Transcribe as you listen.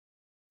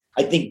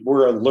I think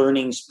we're a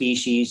learning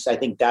species. I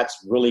think that's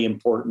really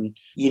important,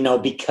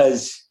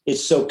 because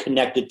it's so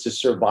connected to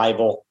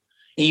survival.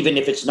 Even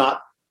if it's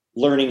not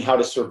learning how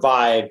to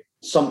survive,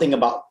 something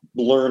about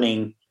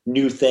learning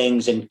new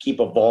things and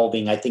keep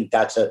evolving, I think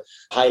that's a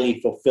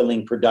highly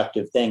fulfilling,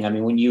 productive thing. I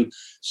mean, when you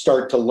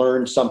start to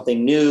learn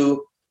something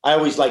new, I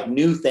always like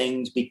new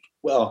things.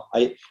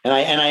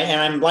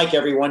 I'm like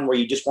everyone, where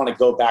you just want to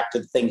go back to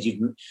the things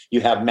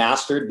you have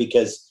mastered,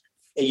 because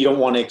you don't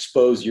want to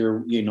expose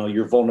your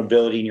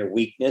vulnerability and your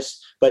weakness.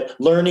 But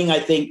learning, I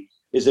think,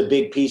 is a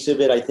big piece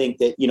of it. I think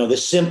that, the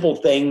simple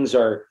things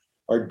are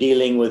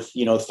dealing with,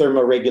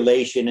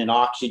 thermoregulation and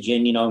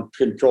oxygen,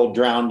 controlled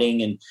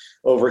drowning and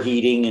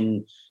overheating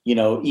and,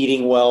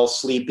 eating well,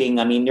 sleeping.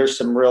 I mean, there's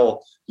some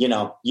real, you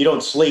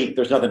don't sleep,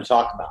 there's nothing to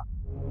talk about.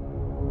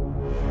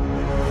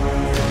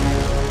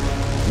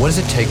 What does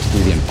it take to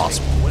do the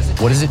impossible?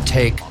 What does it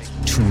take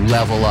to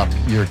level up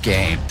your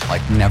game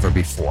like never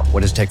before?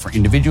 What does it take for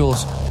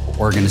individuals, for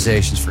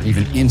organizations, for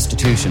even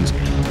institutions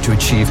to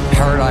achieve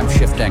paradigm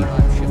shifting?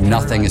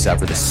 Nothing is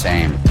ever the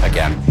same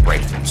again,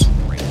 breakthroughs.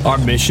 Our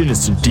mission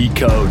is to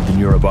decode the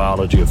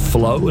neurobiology of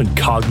flow and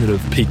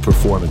cognitive peak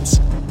performance.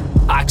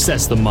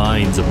 Access the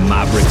minds of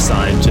maverick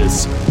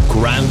scientists,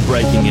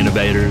 groundbreaking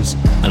innovators,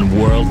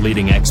 and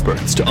world-leading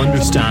experts to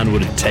understand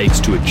what it takes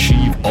to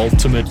achieve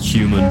ultimate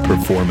human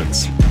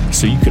performance,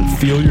 so you can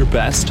feel your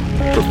best,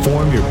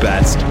 perform your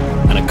best,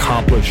 and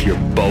accomplish your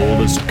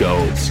boldest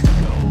goals.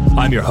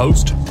 I'm your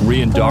host,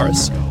 Rian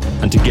Doris,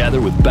 and together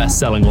with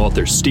best-selling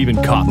author Stephen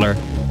Kotler,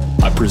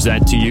 I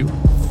present to you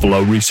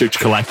Flow Research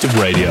Collective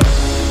Radio.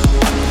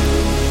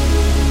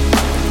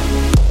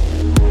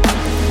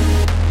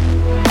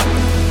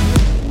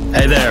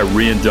 Hey there,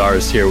 Rian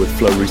Doris here with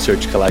Flow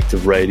Research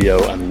Collective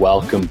Radio, and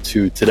welcome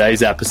to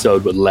today's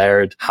episode with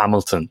Laird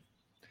Hamilton.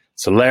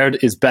 So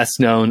Laird is best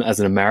known as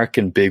an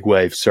American big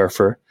wave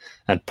surfer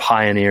and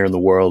pioneer in the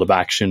world of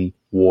action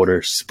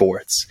water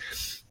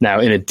sports. Now,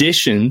 in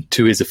addition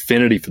to his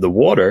affinity for the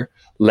water,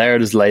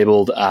 Laird is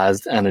labeled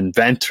as an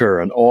inventor,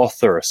 an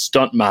author, a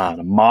stuntman,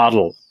 a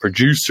model,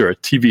 producer, a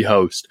TV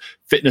host,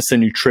 fitness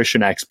and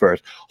nutrition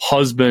expert,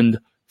 husband,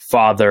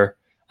 father,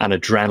 an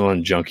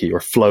adrenaline junkie, or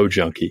flow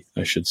junkie,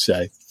 I should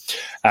say.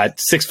 At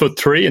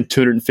 6'3" and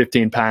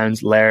 215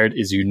 pounds, Laird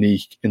is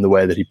unique in the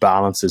way that he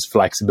balances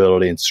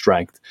flexibility and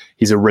strength.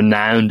 He's a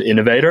renowned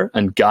innovator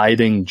and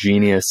guiding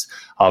genius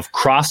of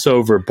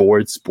crossover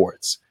board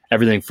sports,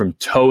 everything from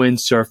toe-in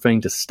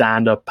surfing to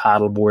stand-up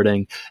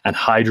paddleboarding and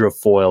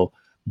hydrofoil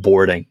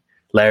boarding.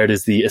 Laird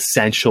is the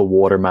essential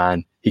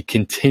waterman. He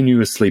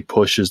continuously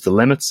pushes the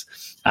limits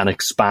and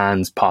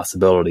expands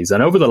possibilities.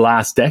 And over the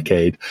last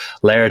decade,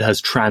 Laird has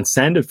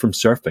transcended from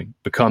surfing,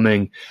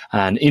 becoming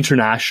an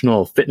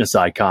international fitness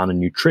icon and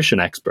nutrition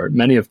expert.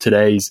 Many of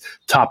today's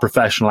top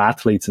professional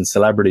athletes and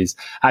celebrities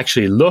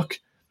actually look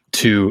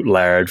to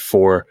Laird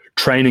for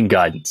training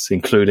guidance,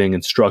 including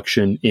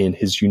instruction in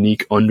his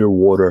unique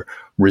underwater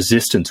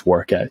resistance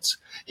workouts.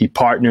 He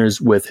partners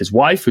with his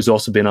wife, who's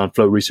also been on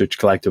Flow Research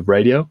Collective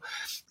Radio,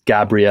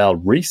 Gabrielle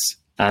Reese,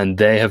 and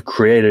they have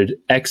created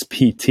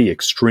XPT,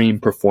 Extreme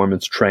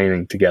Performance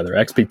Training, together.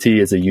 XPT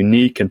is a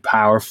unique and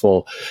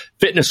powerful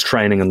fitness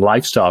training and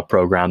lifestyle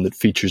program that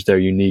features their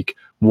unique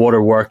water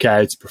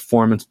workouts,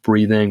 performance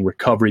breathing,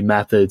 recovery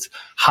methods,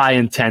 high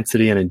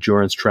intensity and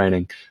endurance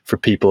training for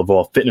people of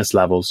all fitness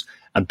levels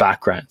and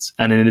backgrounds.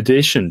 And in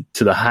addition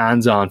to the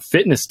hands-on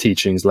fitness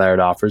teachings Laird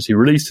offers, he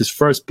released his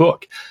first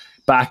book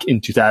back in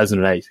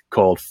 2008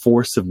 called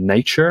Force of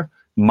Nature: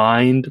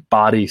 Mind,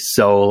 Body,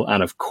 Soul,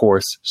 and of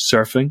course,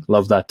 Surfing.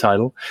 Love that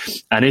title.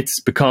 And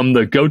it's become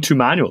the go-to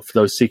manual for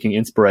those seeking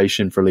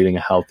inspiration for leading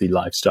a healthy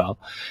lifestyle.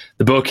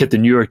 The book hit the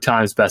New York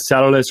Times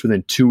bestseller list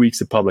within 2 weeks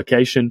of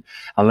publication.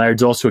 And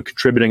Laird's also a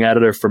contributing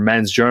editor for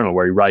Men's Journal,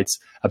 where he writes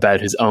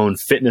about his own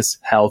fitness,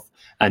 health,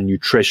 and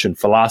nutrition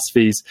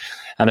philosophies.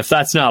 And if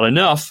that's not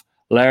enough,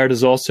 Laird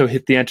has also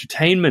hit the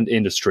entertainment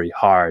industry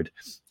hard.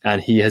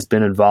 And he has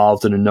been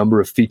involved in a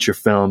number of feature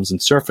films and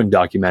surfing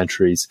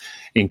documentaries,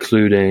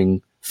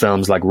 including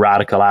films like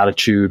Radical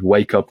Attitude,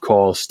 Wake Up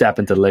Call, Step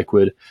Into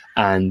Liquid,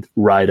 and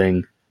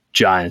Riding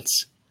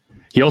Giants.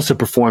 He also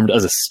performed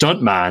as a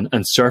stuntman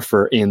and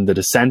surfer in The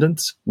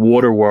Descendants,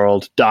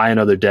 Waterworld, Die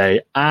Another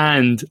Day,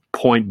 and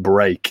Point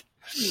Break.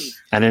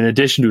 And in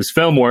addition to his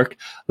film work,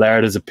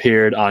 Laird has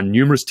appeared on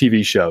numerous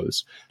TV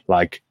shows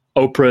like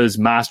Oprah's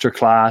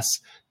Masterclass,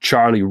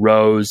 Charlie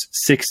Rose,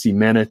 60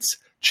 Minutes,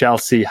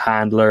 Chelsea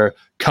Handler,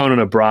 Conan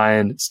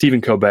O'Brien,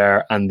 Stephen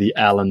Colbert, and The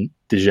Ellen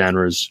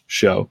DeGeneres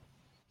Show.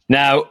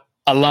 Now,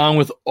 along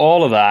with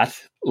all of that,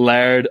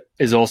 Laird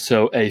is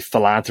also a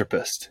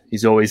philanthropist.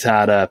 He's always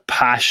had a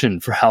passion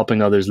for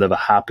helping others live a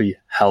happy,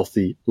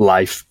 healthy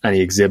life, and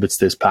he exhibits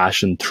this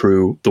passion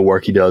through the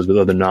work he does with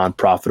other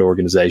nonprofit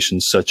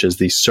organizations such as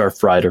the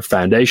Surfrider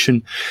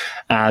Foundation.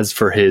 As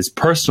for his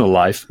personal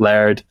life,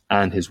 Laird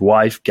and his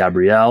wife,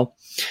 Gabrielle,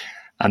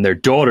 and their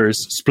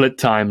daughters split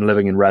time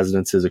living in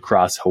residences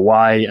across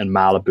Hawaii and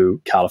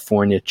Malibu,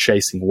 California,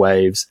 chasing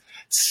waves,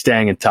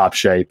 staying in top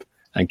shape,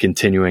 and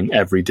continuing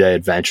everyday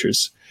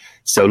adventures.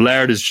 So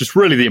Laird is just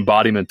really the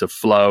embodiment of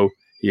flow.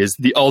 He is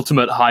the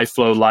ultimate high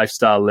flow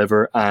lifestyle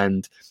liver.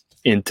 And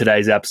in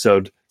today's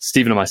episode,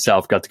 Stephen and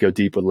myself got to go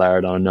deep with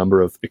Laird on a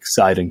number of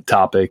exciting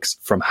topics,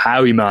 from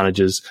how he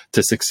manages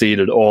to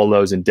succeed at all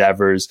those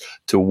endeavors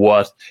to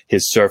what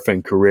his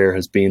surfing career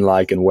has been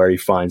like and where he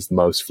finds the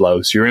most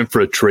flow. So you're in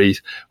for a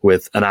treat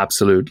with an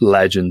absolute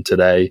legend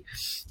today.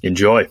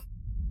 Enjoy.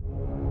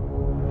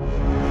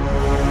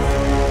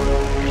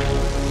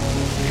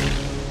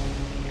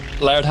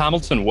 Laird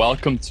Hamilton,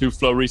 welcome to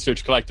Flow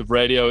Research Collective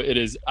Radio. It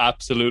is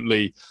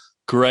absolutely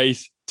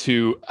great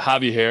to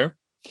have you here.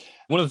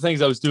 One of the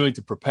things I was doing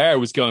to prepare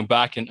was going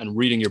back and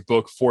reading your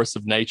book, Force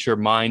of Nature,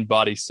 Mind,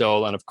 Body,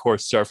 Soul, and of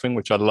course, Surfing,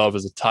 which I love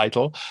as a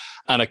title.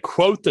 And a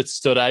quote that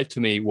stood out to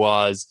me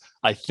was,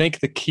 I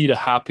think the key to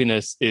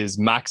happiness is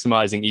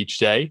maximizing each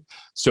day.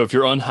 So if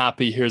you're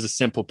unhappy, here's a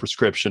simple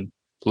prescription: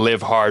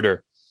 live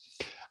harder.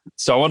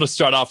 So I want to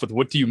start off with,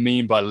 what do you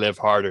mean by live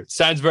harder? It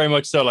sounds very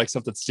much so like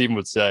something Stephen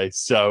would say.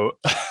 So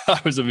I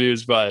was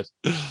amused by it.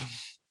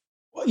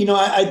 Well,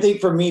 I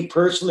think for me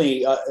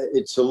personally,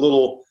 it's a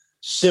little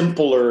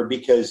simpler,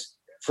 because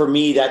for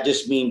me, that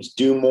just means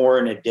do more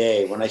in a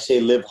day. When I say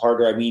live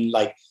harder, I mean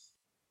like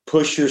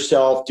push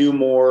yourself, do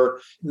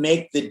more,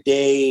 make the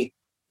day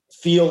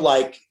feel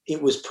like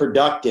it was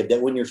productive,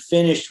 that when you're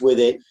finished with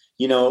it,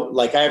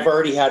 like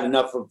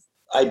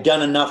I've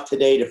done enough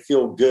today to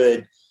feel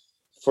good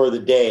for the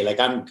day. Like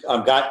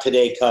I've got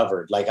today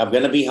covered. Like I'm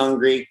going to be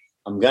hungry.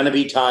 I'm going to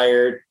be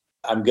tired.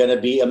 I'm going to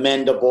be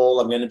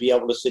amendable. I'm going to be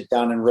able to sit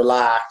down and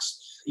relax.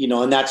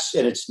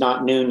 And it's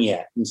not noon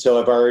yet. And so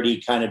I've already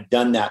kind of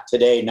done that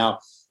today. Now,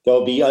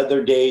 there'll be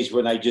other days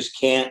when I just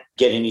can't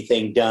get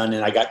anything done.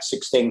 And I got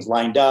 6 things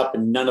lined up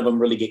and none of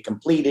them really get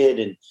completed.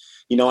 And,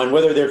 and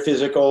whether they're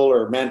physical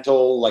or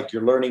mental, like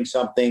you're learning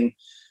something.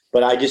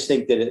 But I just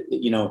think that,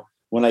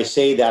 when I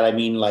say that, I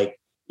mean, like,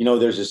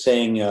 there's a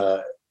saying,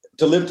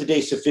 to live today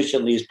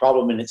sufficiently is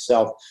problem in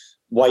itself.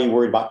 Why you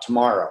worried about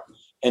tomorrow?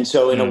 And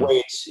so in a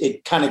way,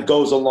 it kind of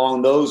goes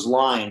along those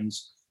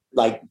lines.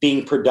 Like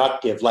being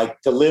productive,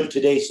 like to live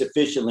today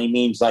sufficiently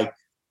means like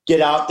get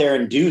out there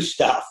and do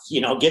stuff,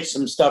 get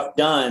some stuff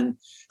done.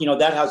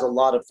 That has a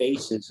lot of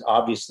faces.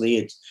 Obviously,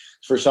 it's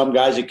for some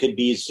guys, it could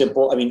be as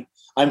simple. I mean,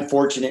 I'm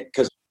fortunate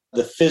because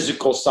the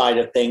physical side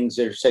of things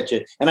are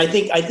and I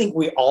think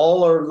we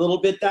all are a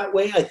little bit that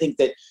way. I think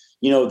that,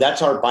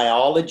 that's our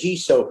biology.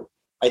 So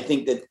I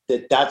think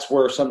that's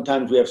where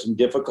sometimes we have some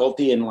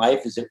difficulty in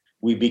life, is that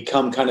we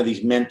become kind of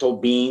these mental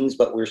beings,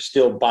 but we're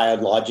still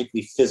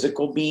biologically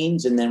physical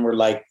beings. And then we're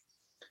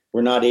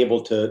not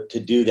able to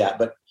do that.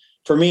 But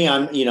for me,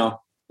 I'm,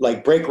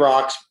 like break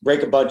rocks,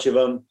 break a bunch of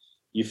them.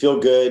 You feel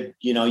good,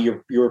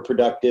 you're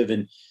productive.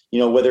 And,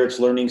 whether it's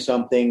learning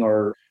something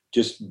or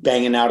just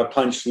banging out a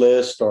punch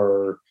list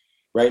or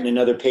writing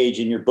another page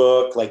in your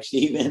book, like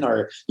Stephen,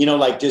 or,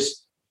 like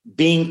just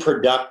being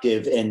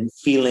productive and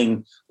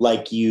feeling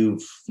like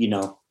you've,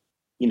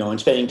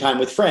 and spending time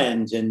with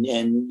friends and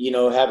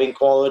having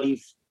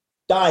quality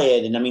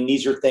diet. And I mean,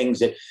 these are things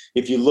that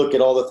if you look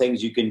at all the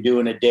things you can do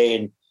in a day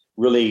and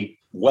really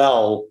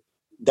well,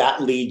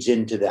 that leads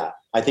into that.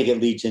 I think it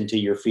leads into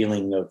your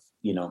feeling of,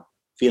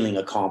 feeling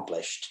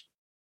accomplished.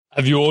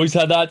 Have you always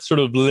had that sort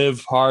of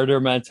live harder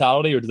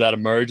mentality, or did that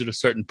emerge at a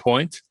certain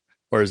point?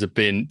 Or does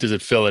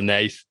it feel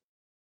innate?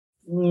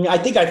 I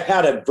think I've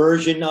had a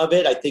version of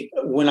it. I think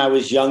when I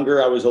was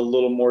younger, I was a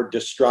little more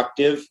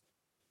destructive.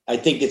 I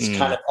think it's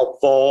kind of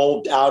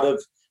evolved out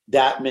of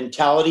that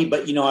mentality.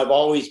 But, I've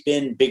always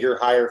been bigger,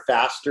 higher,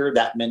 faster.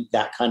 That meant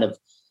that kind of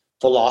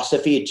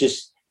philosophy.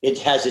 It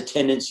has a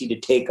tendency to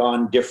take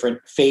on different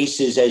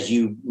faces as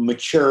you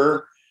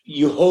mature.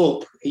 You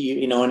hope,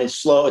 and it's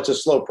slow. It's a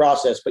slow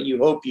process, but you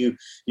hope you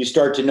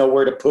start to know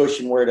where to push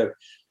and where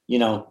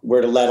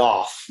to let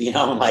off,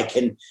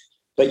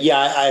 but yeah,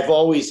 I've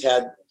always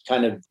had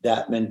kind of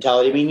that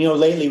mentality. I mean,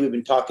 lately we've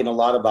been talking a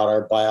lot about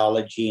our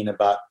biology and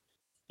about,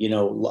 a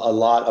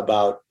lot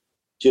about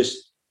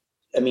just,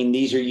 I mean,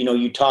 these are,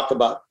 you talk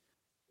about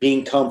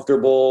being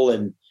comfortable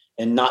and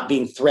not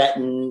being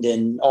threatened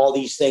and all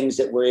these things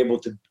that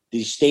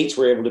these states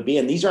we're able to be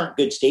in. These aren't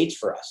good states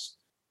for us.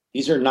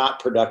 These are not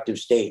productive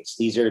states.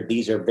 These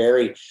are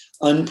very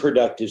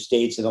unproductive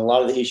states. And a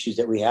lot of the issues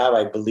that we have,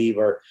 I believe,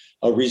 are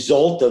a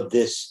result of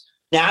this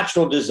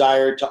natural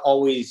desire to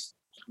always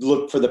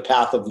look for the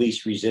path of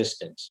least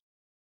resistance.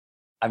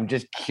 I'm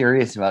just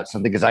curious about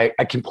something, because I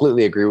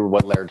completely agree with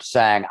what Laird's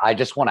saying. I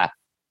just want to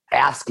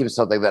ask him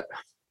something that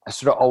I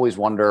sort of always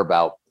wonder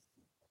about.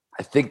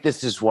 I think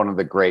this is one of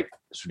the great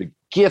sort of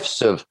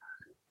gifts of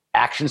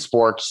action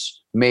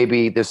sports.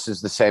 Maybe this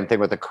is the same thing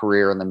with a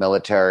career in the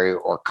military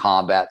or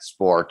combat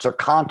sports or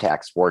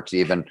contact sports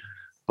even.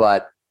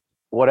 But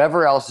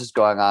whatever else is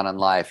going on in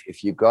life,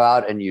 if you go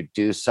out and you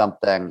do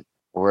something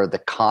where the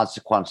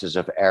consequences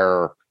of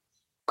error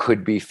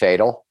could be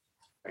fatal,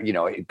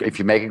 if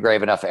you make a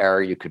grave enough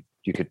error, you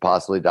could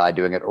possibly die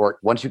doing it. Or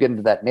once you get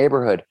into that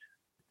neighborhood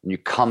and you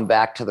come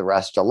back to the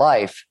rest of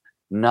life,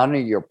 none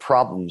of your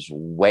problems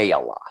weigh a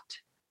lot,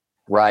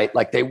 right?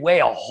 Like they weigh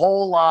a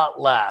whole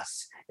lot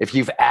less if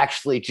you've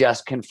actually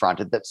just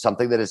confronted that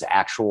something that is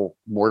actual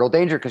mortal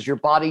danger, because your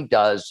body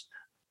does,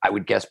 I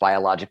would guess,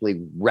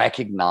 biologically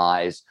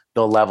recognize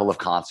the level of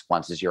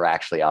consequences you're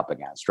actually up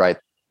against, right?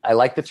 I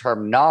like the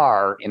term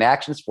NAR in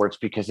action sports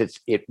because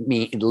it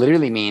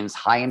literally means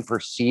high in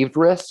perceived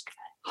risk,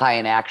 high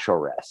in actual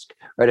risk,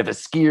 right? If a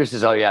skier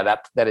says, oh yeah,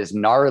 that is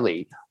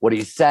gnarly, what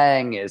he's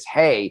saying is,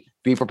 hey,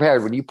 be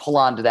prepared. When you pull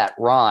onto that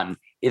run,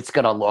 it's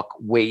going to look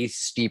way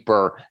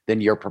steeper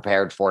than you're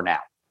prepared for now.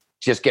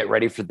 Just get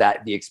ready for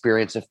that, the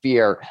experience of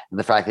fear and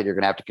the fact that you're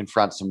going to have to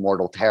confront some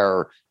mortal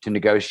terror to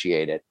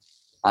negotiate it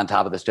on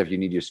top of the stuff you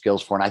need your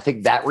skills for. And I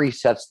think that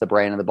resets the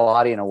brain and the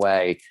body in a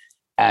way.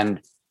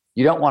 And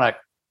you don't want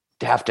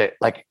to have to,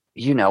 like,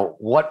 you know,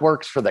 what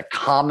works for the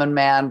common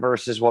man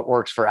versus what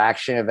works for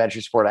action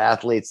adventure sport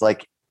athletes,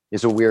 like,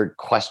 is a weird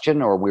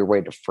question or a weird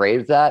way to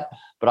phrase that.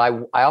 But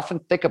I often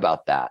think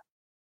about that.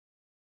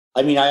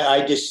 I mean,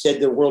 I just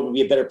said the world would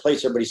be a better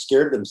place. Everybody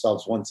scared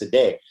themselves once a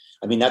day.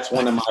 I mean, that's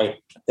one of my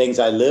things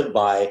I live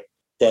by,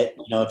 that,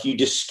 you know, if you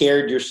just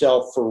scared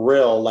yourself for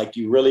real, like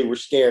you really were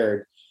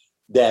scared,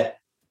 that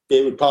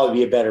it would probably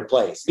be a better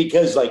place.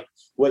 Because like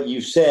what you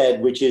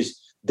said, which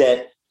is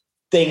that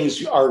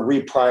things are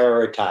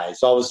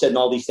reprioritized. All of a sudden,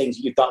 all these things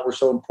that you thought were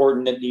so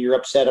important that you're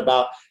upset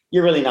about,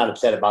 you're really not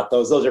upset about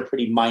those. Those are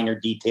pretty minor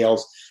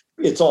details.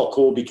 It's all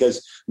cool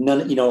because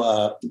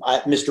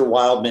Mr.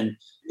 Wildman,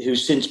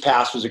 who's since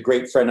passed, was a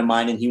great friend of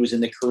mine, and he was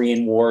in the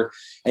Korean War.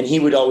 And he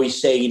would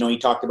always say, you know, he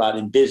talked about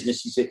in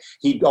business, he said,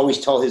 he'd always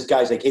tell his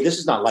guys, like, hey, this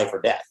is not life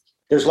or death.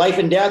 There's life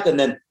and death, and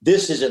then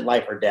this isn't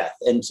life or death.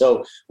 And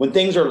so when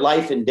things are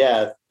life and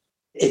death,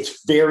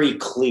 it's very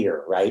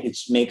clear, right? It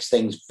makes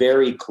things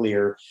very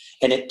clear.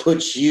 And it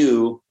puts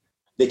you,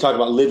 they talk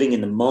about living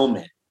in the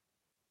moment.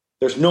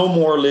 There's no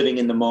more living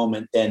in the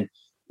moment than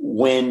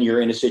when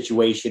you're in a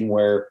situation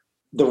where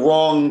the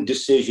wrong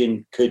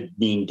decision could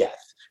mean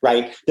death,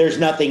 right? There's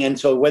nothing. And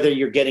so whether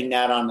you're getting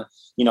that on,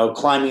 you know,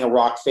 climbing a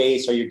rock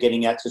face, or you're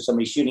getting that to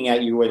somebody shooting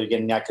at you, whether you're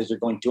getting that because they're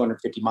going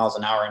 250 miles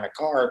an hour in a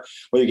car,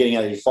 whether you're getting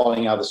that, you're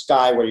falling out of the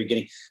sky, whether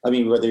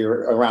you're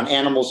around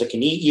animals that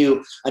can eat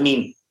you. I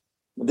mean,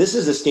 this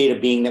is a state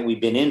of being that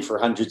we've been in for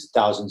hundreds of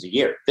thousands a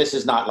year. This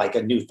is not like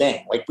a new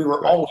thing. Like, we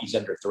were always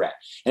under threat,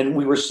 and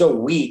we were so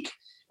weak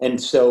and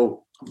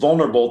so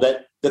vulnerable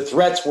that the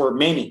threats were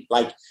many.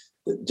 Like,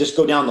 just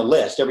go down the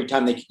list. Every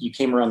time you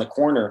came around the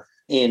corner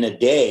in a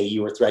day,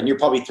 you were threatened. You're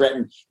probably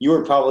threatened. You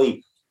were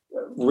probably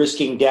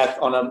risking death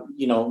on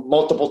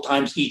multiple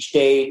times each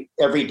day,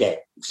 every day.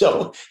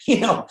 So, you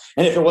know,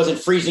 and if it wasn't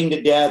freezing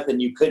to death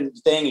and you couldn't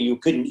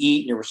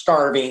eat and you were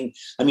starving,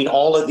 I mean,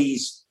 all of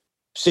these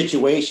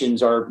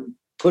situations are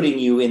putting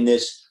you in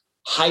this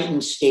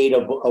heightened state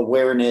of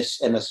awareness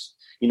and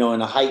in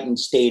a heightened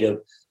state of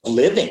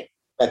living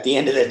at the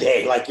end of the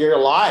day. Like, you're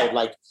alive,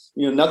 like,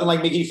 you know, nothing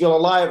like making you feel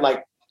alive,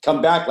 like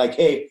come back like,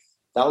 hey,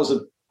 that was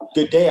a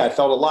good day. I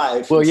felt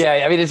alive. Well,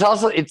 yeah. I mean,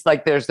 it's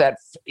like there's that,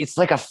 it's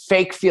like a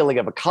fake feeling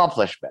of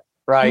accomplishment,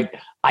 right? Yeah.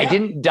 I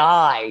didn't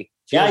die.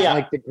 Feels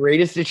like the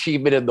greatest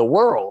achievement in the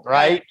world,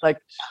 right? Like,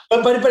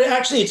 but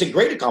actually, it's a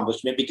great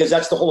accomplishment because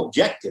that's the whole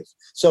objective.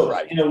 So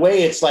in a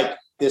way, it's like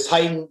this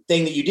heightened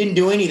thing that you didn't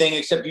do anything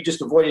except you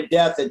just avoided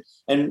death,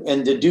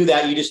 and to do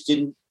that, you just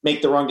didn't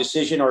make the wrong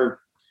decision, or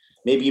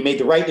maybe you made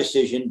the right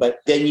decision, but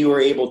then you were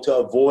able to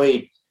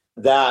avoid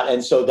that,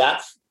 and so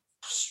that's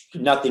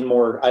nothing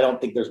more. I don't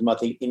think there's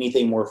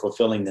anything more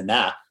fulfilling than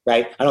that,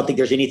 right? I don't think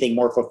there's anything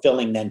more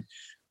fulfilling than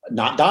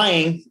not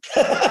dying.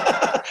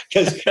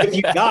 Because if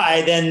you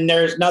die, then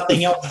there's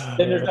nothing else.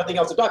 Then there's nothing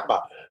else to talk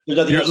about.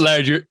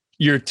 Laird,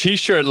 your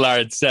T-shirt,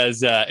 Laird,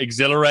 says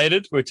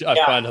 "exhilarated," which I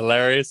find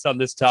hilarious on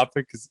this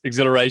topic, because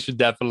exhilaration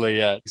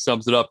definitely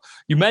sums it up.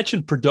 You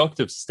mentioned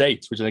productive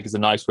states, which I think is a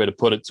nice way to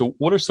put it. So,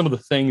 what are some of the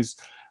things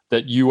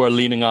that you are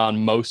leaning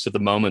on most at the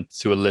moment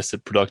to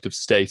elicit productive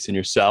states in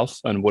yourself,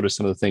 and what are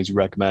some of the things you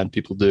recommend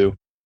people do?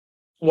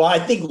 Well, I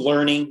think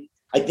learning.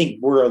 I think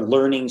we're a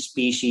learning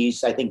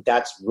species. I think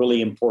that's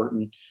really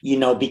important, you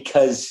know,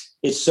 because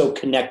it's so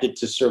connected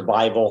to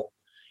survival.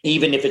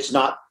 Even if it's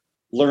not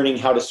learning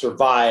how to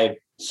survive,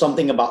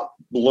 something about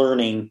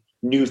learning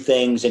new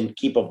things and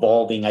keep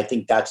evolving, I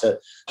think that's a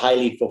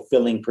highly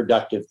fulfilling,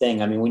 productive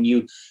thing. I mean, when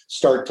you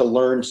start to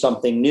learn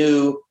something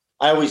new,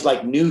 I always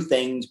like new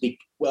things.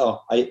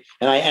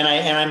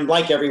 I'm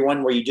like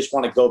everyone, where you just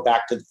want to go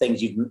back to the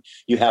things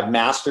you have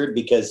mastered,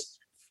 because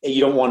you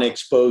don't want to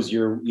expose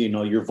your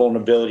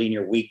vulnerability and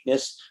your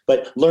weakness.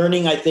 But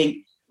learning, I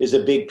think, is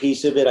a big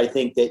piece of it. I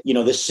think that, you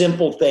know, the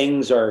simple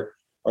things are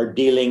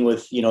dealing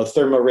with, you know,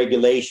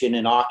 thermoregulation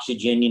and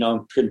oxygen, you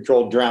know,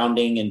 controlled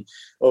drowning and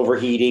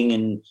overheating,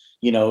 and,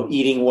 you know,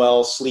 eating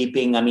well,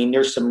 sleeping. I mean,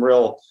 there's some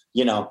real,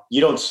 you know,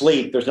 you don't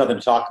sleep, there's nothing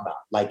to talk about.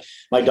 Like,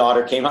 my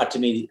daughter came out to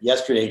me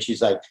yesterday, and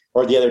she's like,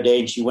 or the other day,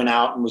 and she went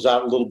out and was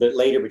out a little bit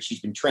later, but she's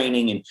been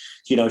training, and,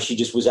 you know, she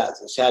just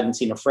hadn't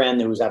seen a friend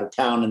that was out of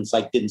town, and it's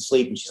like, didn't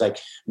sleep. And she's like,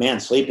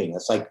 man, sleeping,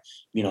 that's like,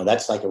 you know,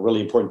 that's like a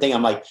really important thing.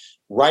 I'm like,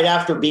 right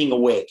after being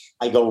awake,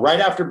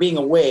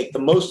 the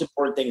most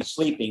important thing is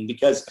sleeping,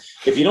 because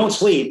if you don't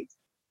sleep,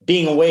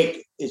 being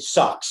awake, it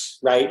sucks,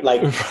 right?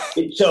 Like,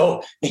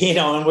 so,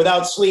 and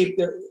without sleep,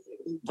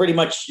 pretty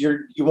much you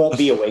won't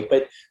be awake.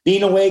 But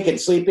being awake and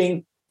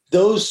sleeping,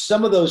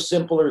 some of those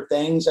simpler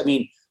things. I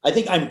mean, I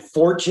think I'm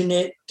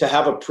fortunate to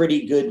have a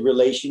pretty good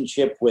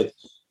relationship with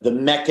the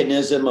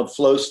mechanism of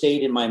flow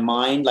state in my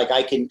mind. Like,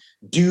 I can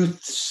do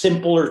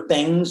simpler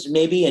things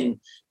maybe, and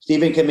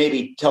Stephen can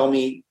maybe tell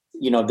me,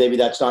 maybe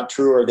that's not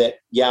true, or that,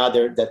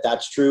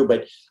 that's true.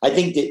 But I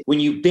think that when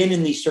you've been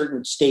in these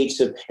certain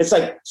states it's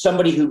like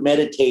somebody who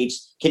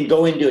meditates can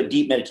go into a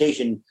deep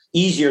meditation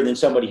easier than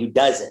somebody who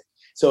doesn't.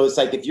 So it's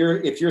like, if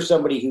you're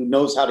somebody who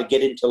knows how to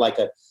get into like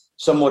a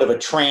somewhat of a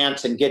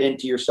trance and get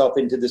into yourself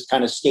into this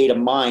kind of state of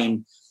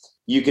mind,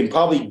 you can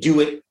probably do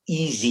it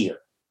easier.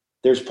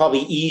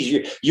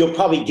 You'll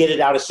probably get it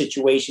out of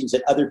situations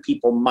that other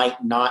people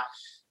might not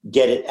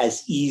get it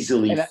as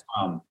easily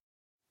from.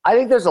 I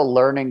think there's a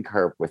learning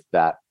curve with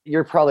that.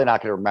 You're probably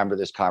not going to remember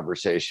this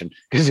conversation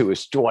because it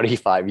was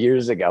 25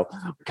 years ago,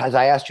 because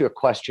I asked you a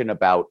question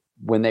about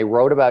when they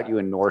wrote about you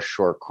in North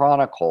Shore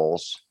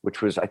Chronicles,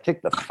 which was, I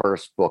think, the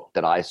first book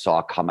that I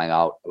saw coming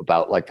out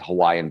about like the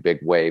Hawaiian big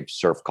wave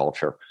surf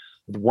culture.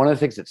 One of the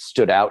things that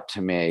stood out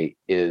to me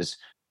is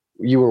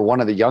you were one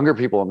of the younger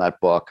people in that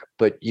book,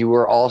 but you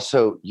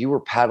were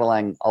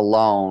paddling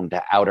alone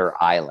to outer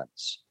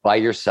islands by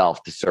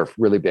yourself to surf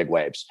really big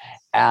waves.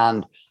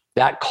 And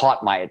that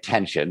caught my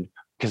attention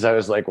because I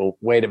was like, well,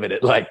 wait a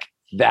minute. Like,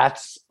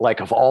 that's like,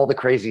 of all the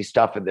crazy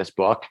stuff in this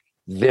book,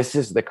 this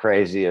is the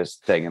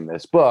craziest thing in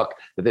this book,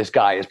 that this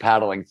guy is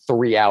paddling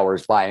 3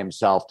 hours by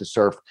himself to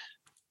surf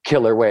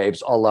killer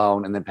waves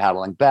alone and then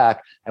paddling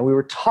back. And we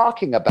were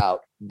talking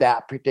about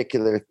that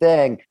particular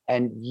thing.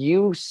 And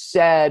you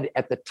said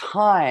at the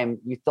time,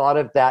 you thought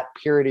of that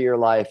period of your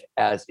life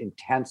as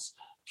intense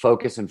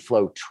focus and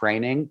flow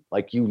training.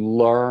 Like, you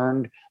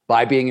learned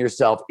by being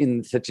yourself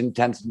in such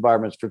intense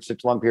environments for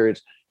such long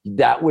periods.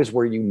 That was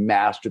where you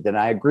mastered. And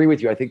I agree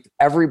with you. I think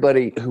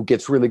everybody who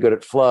gets really good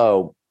at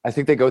flow, I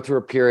think they go through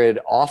a period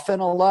often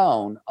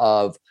alone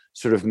of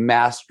sort of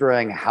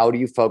mastering how do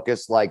you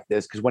focus like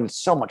this? Because when it's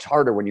so much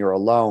harder when you're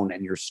alone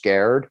and you're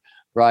scared,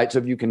 right? So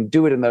if you can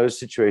do it in those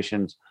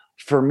situations,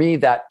 for me,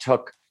 that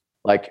took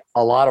like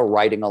a lot of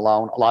writing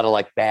alone, a lot of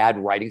like bad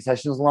writing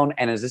sessions alone.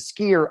 And as a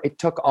skier, it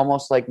took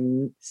almost like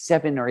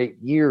 7 or 8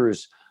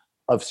 years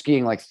of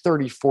skiing like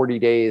 30, 40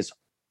 days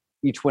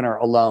each winter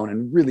alone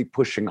and really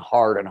pushing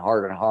hard and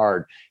hard and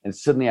hard. And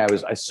suddenly I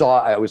was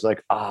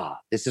like,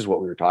 this is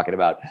what we were talking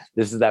about.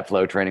 This is that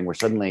flow training where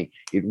suddenly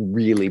it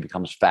really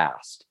becomes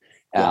fast.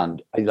 Yeah.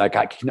 And I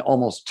can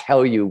almost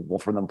tell you, well,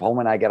 from the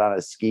moment I get on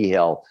a ski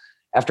hill,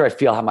 after I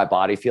feel how my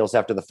body feels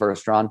after the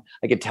first run,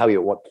 I can tell you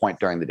at what point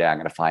during the day I'm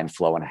going to find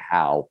flow and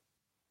how,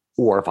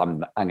 or if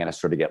I'm going to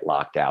sort of get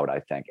locked out,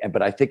 I think.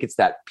 But I think it's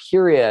that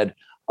period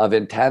of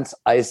intense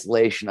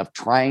isolation, of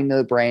trying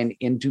the brain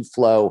into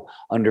flow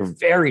under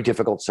very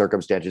difficult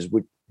circumstances.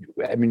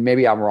 I mean,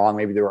 maybe I'm wrong.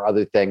 Maybe there were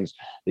other things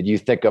that you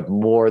think of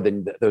more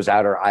than those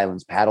outer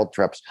islands paddle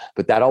trips,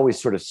 but that always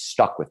sort of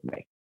stuck with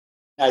me.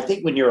 I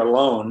think when you're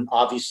alone,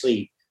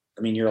 obviously,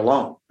 I mean, you're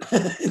alone.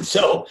 And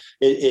so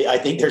I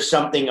think there's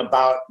something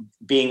about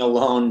being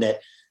alone that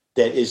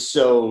is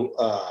so,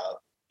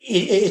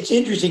 it's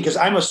interesting because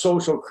I'm a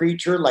social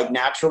creature. Like,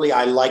 naturally,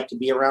 I like to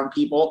be around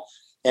people.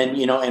 And,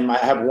 and I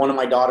have one of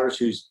my daughters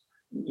who's,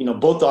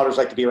 both daughters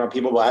like to be around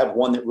people, but I have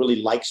one that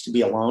really likes to be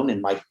alone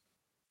and like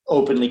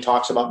openly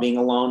talks about being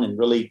alone and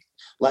really,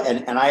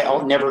 and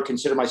I'll never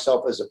consider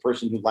myself as a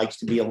person who likes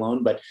to be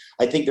alone. But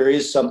I think there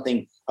is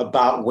something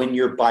about when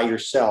you're by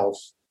yourself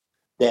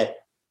that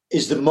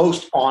is the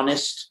most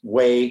honest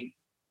way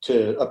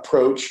to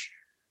approach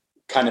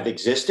kind of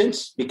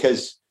existence,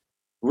 because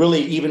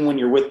really, even when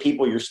you're with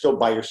people, you're still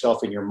by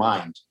yourself in your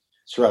mind.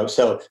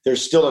 So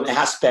there's still an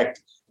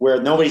aspect where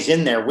nobody's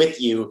in there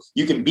with you.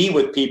 You can be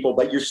with people,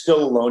 but you're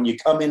still alone. You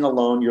come in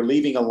alone, you're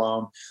leaving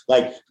alone.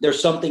 Like, there's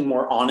something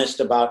more honest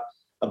about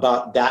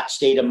that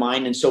state of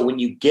mind. And so when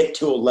you get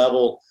to a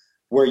level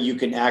where you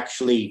can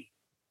actually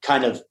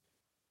kind of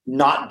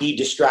not be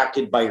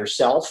distracted by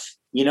yourself,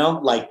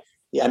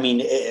 I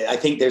mean, I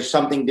think there's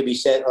something to be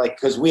said, like,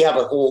 because we have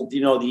a whole,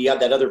 you have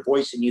that other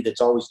voice in you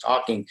that's always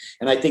talking.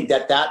 And I think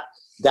that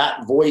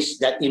voice,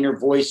 that inner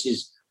voice,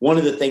 is one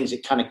of the things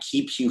that kind of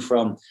keeps you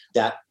from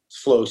that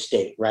flow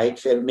state,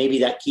 right? Maybe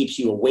that keeps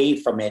you away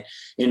from it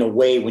in a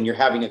way when you're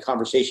having a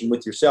conversation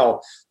with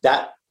yourself.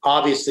 That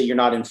obviously you're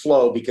not in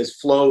flow, because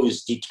flow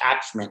is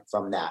detachment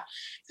from that.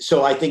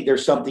 So I think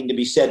there's something to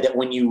be said that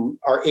when you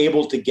are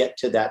able to get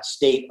to that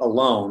state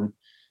alone,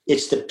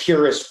 it's the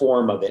purest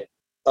form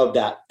of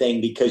that thing,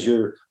 because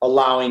you're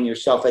allowing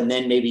yourself, and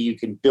then maybe you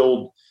can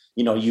build,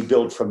 you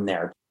build from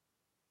there.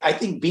 I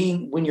think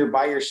when you're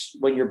by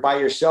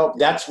yourself,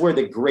 that's where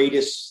the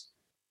greatest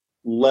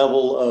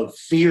level of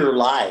fear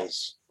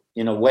lies,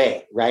 in a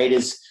way, right?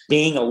 Is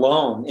being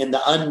alone in the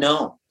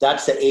unknown.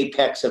 That's the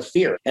apex of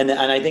fear. And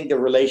I think the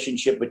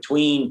relationship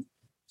between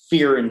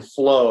fear and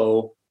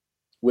flow,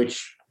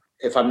 which,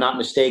 if I'm not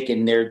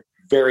mistaken, they're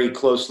very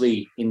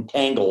closely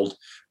entangled,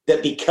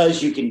 that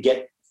because you can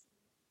get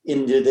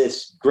into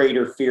this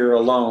greater fear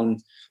alone,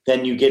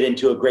 then you get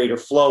into a greater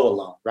flow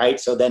alone, right?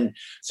 So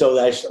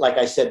that's, like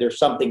I said, there's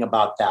something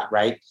about that,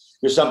 right?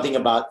 There's something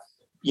about,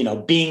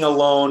 being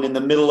alone in the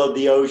middle of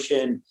the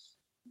ocean,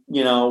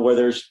 where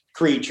there's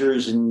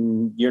creatures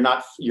and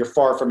you're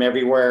far from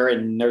everywhere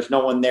and there's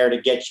no one there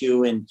to get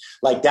you. And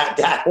like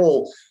that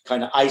whole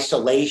kind of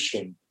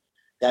isolation.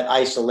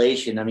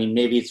 I mean,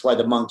 maybe it's why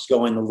the monks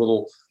go in the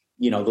little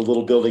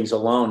buildings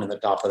alone in the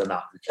top of the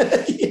mountain.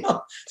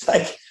 It's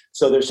like,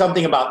 so there's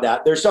something about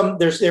that.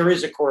 There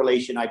is a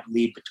correlation, I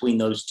believe, between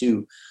those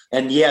two.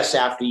 And yes,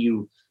 after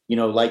you,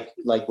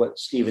 like what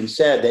Stephen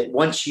said, that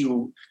once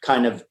you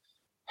kind of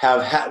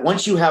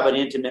once you have an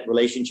intimate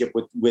relationship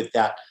with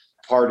that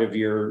part of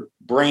your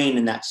brain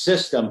and that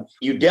system,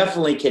 you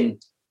definitely can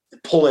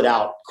pull it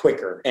out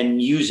quicker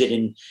and use it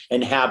and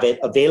have it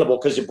available,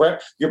 because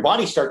your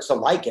body starts to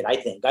like it. I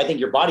think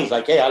your body's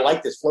like, hey, I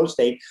like this flow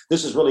state.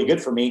 This is really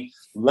good for me.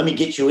 Let me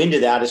get you into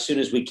that as soon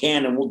as we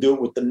can, and we'll do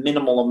it with the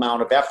minimal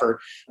amount of effort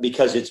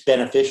because it's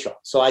beneficial.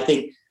 So I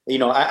think,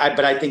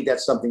 but I think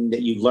that's something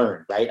that you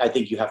learn, right? I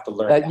think you have to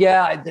learn.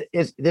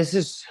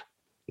 It's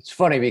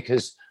funny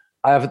because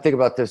I often think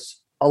about this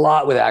a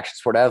lot with action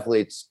sport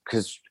athletes,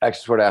 because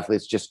action sport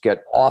athletes just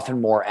get often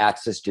more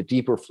access to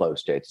deeper flow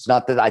states. It's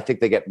not that I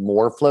think they get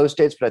more flow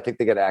states, but I think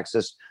they get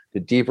access to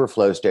deeper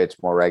flow states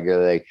more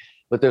regularly.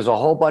 But there's a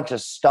whole bunch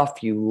of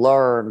stuff you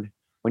learn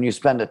when you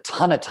spend a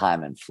ton of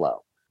time in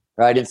flow,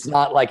 right? It's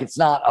not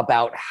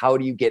about how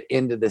do you get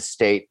into this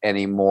state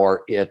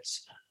anymore.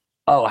 It's,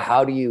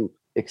 how do you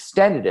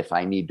extend it if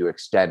I need to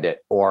extend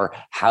it, or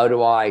how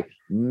do I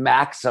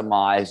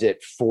maximize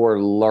it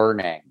for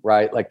learning,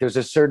 right? Like there's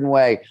a certain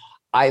way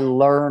I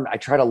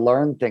try to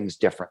learn things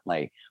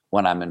differently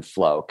when I'm in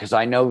flow, because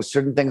I know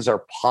certain things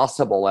are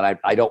possible and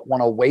I don't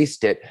want to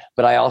waste it,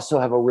 but I also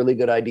have a really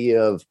good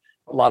idea of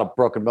a lot of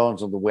broken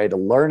bones on the way to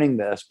learning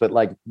this. But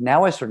like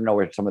now I sort of know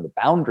where some of the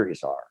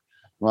boundaries are.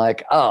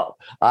 Like,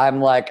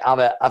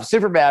 I'm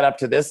Superman up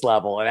to this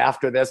level, and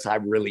after this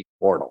I'm really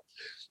mortal.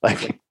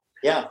 Like,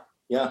 yeah.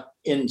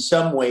 In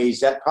some ways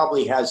that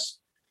probably has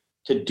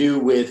to do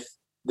with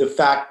the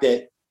fact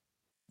that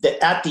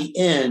at the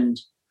end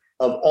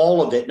of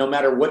all of it, no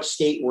matter what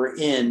state we're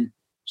in,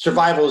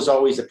 survival is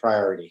always a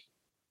priority,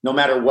 no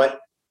matter what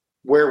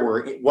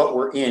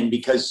we're in,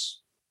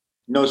 because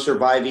no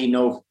surviving,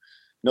 no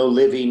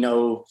living,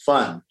 no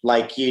fun.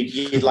 Like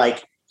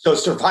so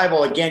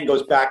survival again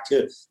goes back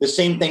to the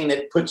same thing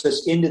that puts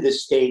us into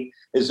this state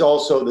is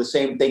also the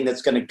same thing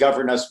that's going to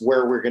govern us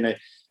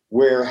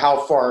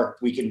how far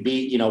we can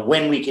be,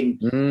 when we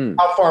can,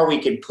 how far we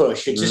can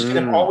push. It's just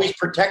going to always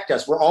protect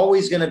us. We're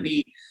always going to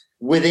be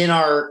within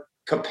our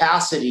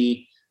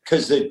capacity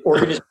because the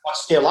organism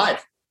wants to stay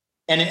alive,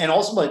 and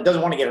also it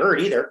doesn't want to get hurt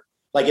either.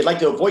 Like it'd like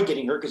to avoid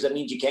getting hurt because that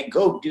means you can't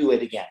go do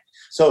it again.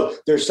 So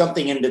there's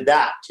something into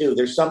that too.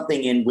 There's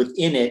something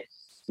within it.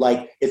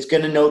 Like it's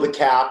going to know the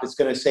cap. It's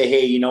going to say,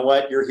 hey, you know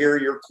what? You're here.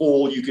 You're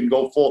cool. You can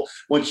go full.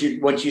 Once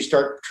you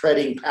start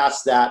treading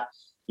past that,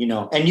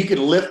 and you can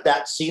lift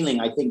that ceiling.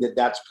 I think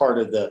that's part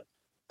of the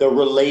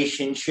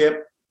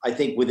relationship. I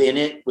think within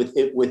it,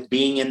 with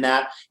being in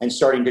that and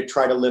starting to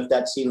try to lift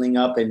that ceiling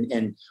up,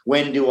 and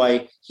when do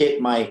I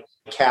hit my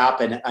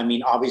cap? And I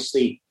mean,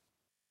 obviously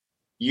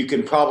you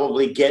can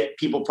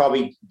people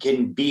probably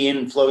can be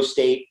in flow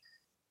state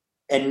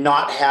and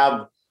not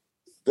have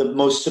the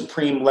most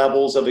supreme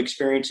levels of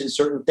experience in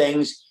certain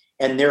things,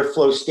 and their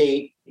flow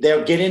state,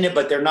 they'll get in it,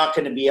 but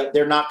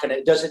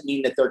it doesn't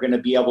mean that they're going to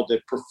be able to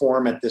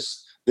perform at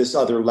this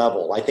other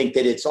level. I think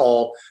that it's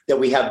all that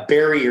we have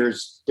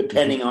barriers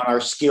depending on our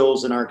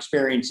skills and our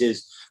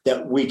experiences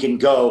that we can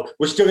go.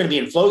 We're still going to be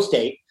in flow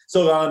state.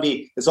 So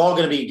it's all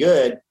going to be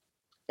good.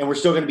 And we're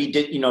still going to be,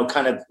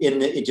 kind of in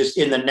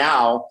the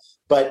now,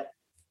 but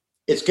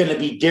it's going to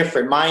be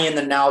different. My in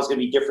the now is going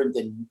to be different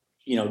than,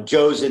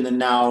 Joe's in the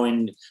now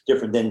and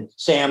different than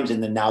Sam's in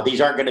the now. These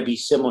aren't going to be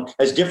similar,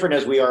 as different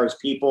as we are as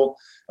people,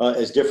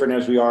 as different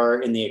as we are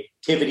in the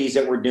activities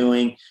that we're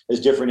doing, as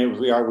different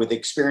as we are with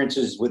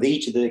experiences with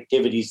each of the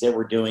activities that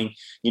we're doing.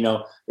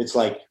 It's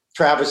like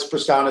Travis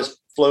Pastrana's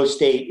flow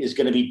state is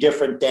going to be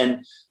different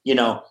than,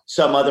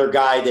 some other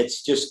guy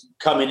that's just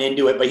coming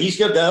into it, but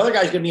the other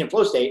guy's going to be in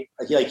flow state.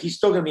 Like he's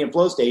still going to be in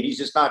flow state. He's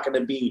just not going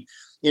to be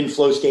in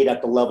flow state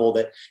at the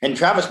level and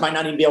Travis might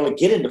not even be able to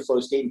get into flow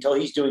state until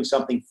he's doing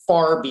something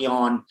far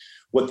beyond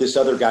what this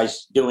other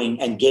guy's doing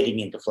and getting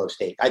into flow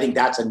state. I think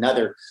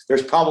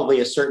there's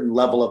probably a certain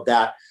level of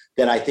that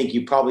I think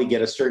you probably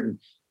get a certain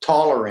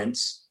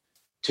tolerance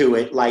to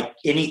it, like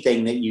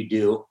anything that you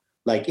do.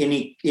 Like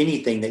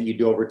anything that you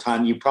do over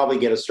time, you probably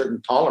get a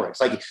certain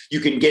tolerance. Like you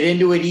can get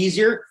into it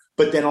easier,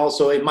 but then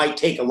also it might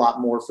take a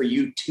lot more for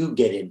you to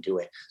get into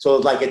it. So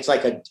it's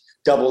like a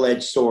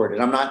double-edged sword.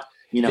 And I'm not,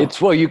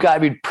 you got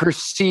to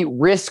perceive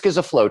risk as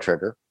a flow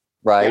trigger,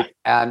 right?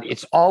 Yeah. And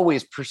it's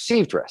always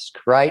perceived risk,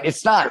 right?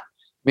 It's not,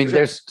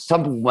 there's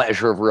some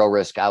measure of real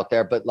risk out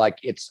there, but like,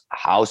 it's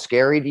how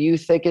scary do you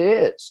think it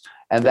is?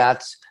 And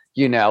that's,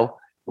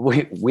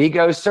 we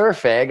go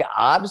surfing.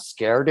 I'm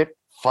scared at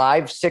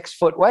 5-6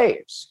 foot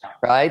waves,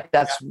 right?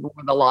 That's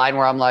the line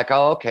where I'm like,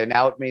 oh, okay,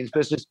 now it means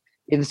business.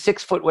 in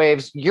 6 foot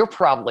waves, you're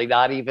probably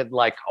not even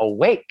like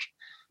awake,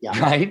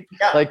 right?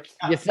 Yeah. Like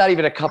it's not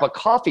even a cup of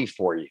coffee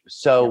for you.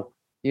 So,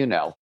 you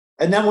know.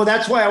 And then, well,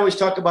 that's why I always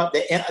talk about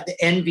the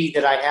envy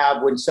that I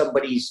have when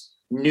somebody's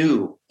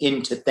new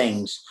into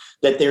things,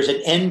 that there's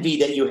an envy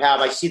that you have.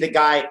 I see the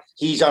guy,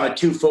 he's on a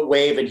 2 foot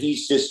wave and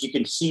he's just, you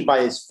can see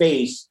by his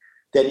face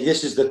that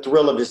this is the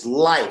thrill of his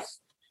life.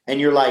 And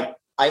you're like,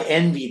 I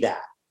envy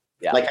that.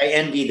 Yeah. Like I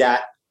envy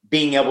that,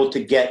 being able to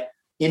get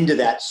into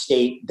that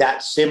state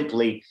that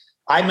simply.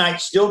 I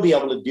might still be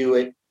able to do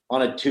it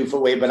on a 2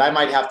 foot wave, but I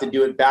might have to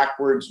do it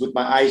backwards with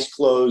my eyes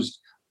closed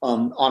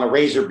on a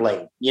razor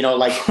blade,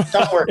 like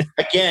somewhere.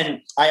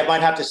 Again,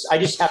 I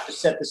just have to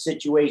set the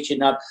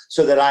situation up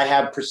so that I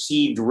have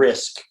perceived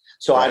risk.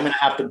 So I'm going to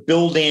have to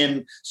build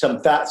in some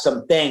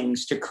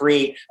things to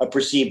create a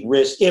perceived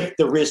risk if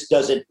the risk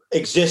doesn't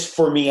exist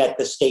for me at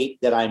the state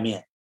that I'm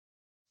in.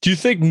 Do you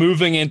think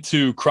moving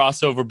into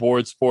crossover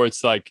board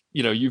sports, like,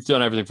 you've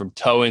done everything from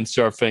tow-in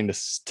surfing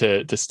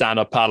to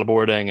stand-up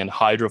paddleboarding and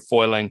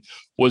hydrofoiling,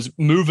 was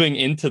moving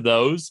into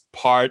those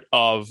part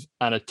of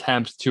an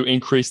attempt to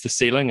increase the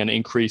ceiling and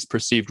increase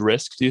perceived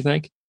risk, do you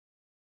think?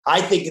 I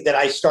think that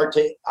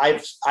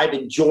I've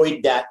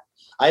enjoyed that.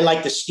 I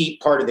like the steep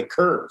part of the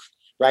curve,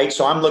 right?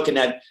 So I'm looking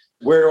at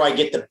where do I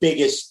get the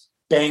biggest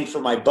bang for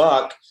my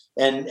buck?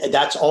 And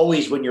that's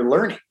always when you're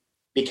learning,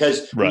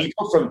 because when you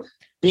go from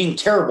being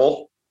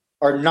terrible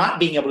or not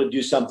being able to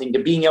do something to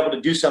being able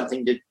to do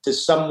something to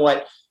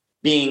somewhat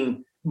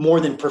being more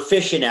than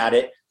proficient at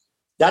it,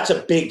 that's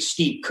a big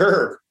steep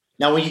curve.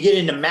 Now, when you get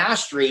into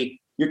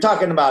mastery, you're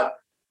talking about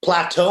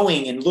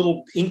plateauing in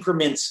little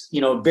increments,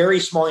 very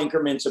small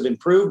increments of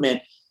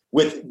improvement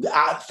with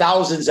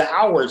thousands of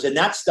hours. And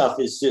that stuff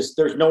is just,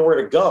 there's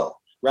nowhere to go,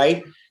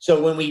 right? So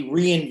when we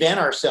reinvent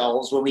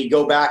ourselves, when we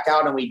go back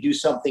out and we do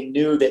something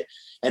new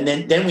and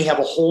then we have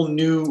a whole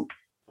new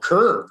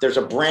curve. There's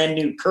a brand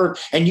new curve,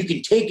 and you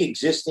can take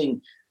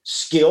existing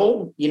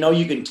skill, you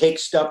can take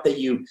stuff that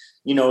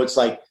it's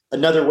like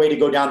another way to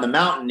go down the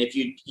mountain. If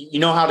you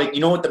know how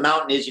to, what the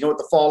mountain is, what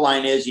the fall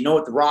line is,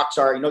 what the rocks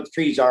are, what the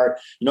trees are,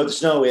 what the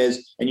snow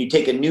is, and you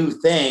take a new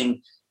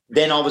thing,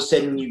 then all of a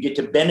sudden you get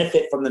to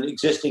benefit from the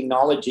existing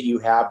knowledge that you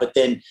have, but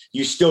then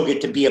you still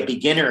get to be a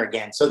beginner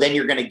again. So then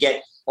you're going to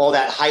get all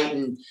that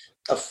heightened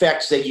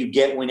effects that you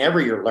get whenever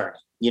you're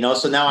learning,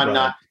 so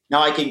now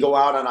now I can go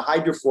out on a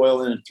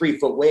hydrofoil in a 3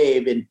 foot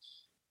wave and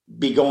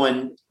be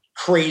going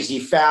crazy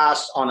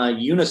fast on a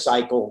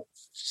unicycle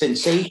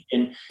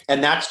sensation.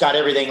 And that's got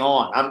everything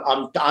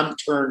on. I'm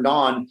turned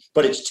on,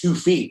 but it's 2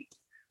 feet.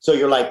 So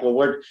you're like, well,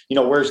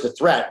 where's the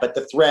threat? But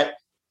the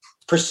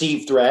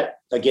perceived threat,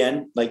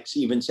 again, like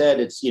Steven said,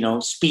 it's,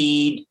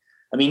 speed.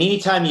 I mean,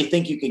 anytime you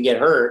think you can get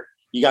hurt,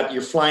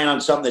 you're flying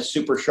on something that's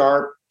super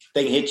sharp,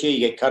 thing hits you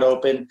get cut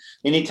open.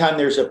 Anytime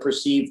there's a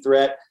perceived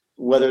threat,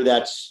 whether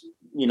that's,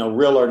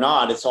 real or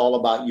not, it's all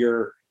about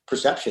your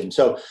perception.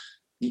 So,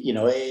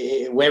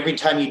 every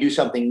time you do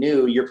something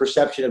new, your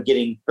perception of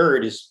getting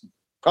hurt is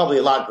probably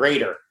a lot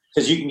greater,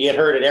 because you can get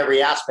hurt at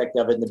every aspect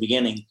of it in the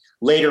beginning.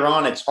 Later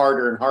on, it's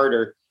harder and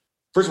harder.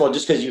 First of all,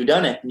 just because you've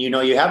done it and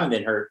you haven't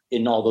been hurt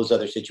in all those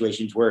other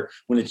situations, where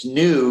when it's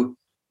new,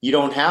 you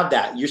don't have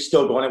that. You're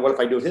still going, what if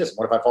I do this?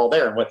 What if I fall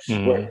there? And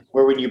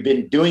where when you've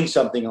been doing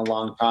something a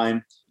long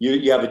time,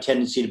 you have a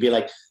tendency to be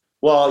like,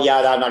 well, yeah,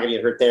 I'm not going to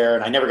get hurt there.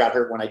 And I never got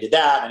hurt when I did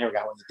that. I never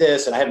got hurt with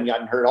this. And I haven't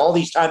gotten hurt all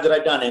these times that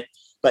I've done it.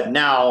 But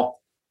now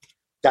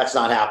that's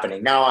not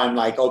happening. Now I'm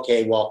like,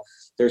 okay, well,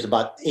 there's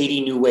about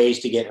 80 new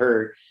ways to get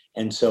hurt.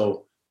 And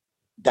so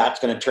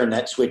that's going to turn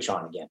that switch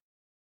on again.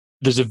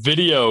 There's a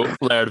video,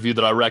 Laird, of you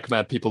that I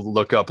recommend people to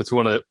look up. It's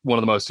one of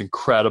the most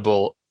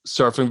incredible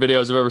surfing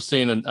videos I've ever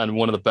seen, and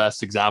one of the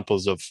best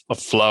examples of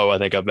flow I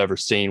think I've ever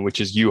seen, which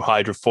is you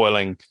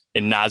hydrofoiling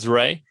in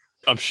Nazare.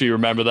 I'm sure you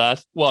remember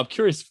that. Well, I'm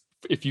curious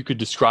if you could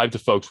describe to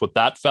folks what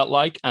that felt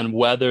like, and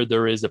whether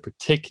there is a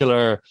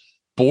particular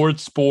board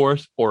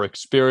sport or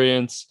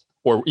experience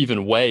or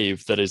even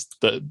wave that is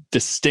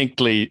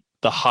distinctly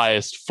the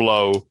highest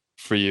flow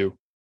for you.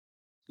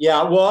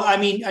 Yeah, well, I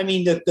mean,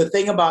 the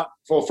thing about,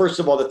 first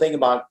of all, the thing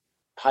about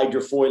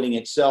hydrofoiling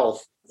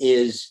itself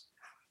is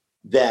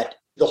that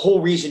the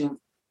whole reason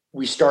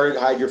we started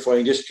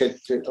hydrofoiling, just to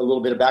a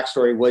little bit of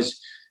backstory, was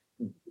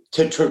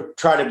to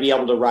try to be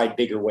able to ride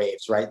bigger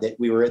waves, right? That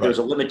there's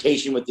a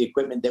limitation with the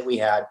equipment that we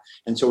had.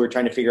 And so we're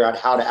trying to figure out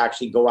how to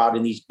actually go out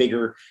in these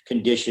bigger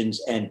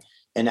conditions and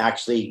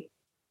actually,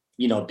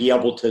 be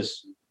able to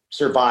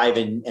survive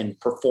and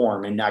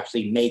perform and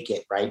actually make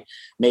it, right?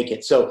 Make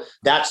it. So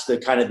that's the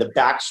kind of the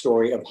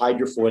backstory of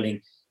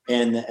hydrofoiling.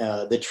 And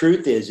the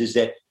truth is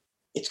that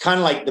it's kind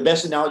of like, the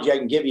best analogy I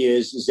can give you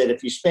is that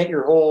if you spent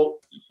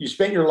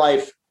your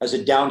life as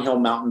a downhill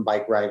mountain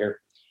bike rider,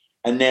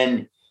 and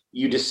then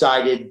you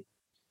decided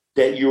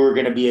that you were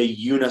going to be a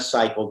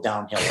unicycle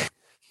downhill.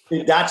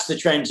 That's the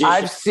transition.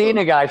 I've seen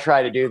a guy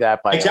try to do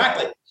that.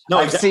 Exactly. No,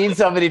 I've seen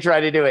somebody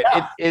try to do it.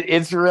 Yeah.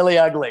 It's really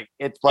ugly.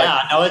 It's like,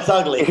 yeah, no, it's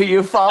ugly.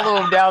 You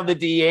follow him down the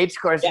DH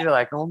course, and you're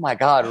like, oh my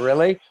God,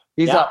 really?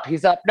 He's up.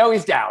 No,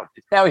 he's down.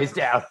 Now he's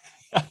down.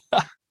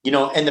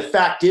 And the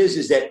fact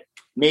is that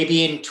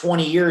maybe in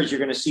 20 years, you're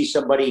going to see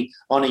somebody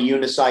on a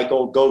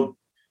unicycle go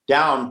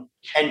down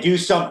and do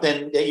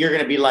something that you're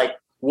going to be like,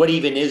 what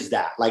even is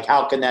that? Like,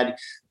 how can that?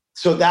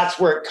 So that's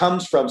where it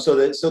comes from. So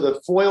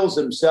the foils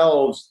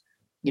themselves,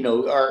 you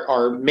know,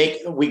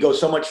 we go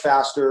so much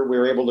faster.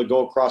 We're able to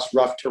go across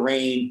rough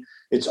terrain.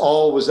 It's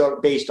all was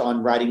based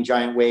on riding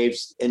giant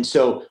waves. And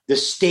so the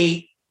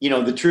state, you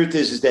know, the truth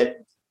is that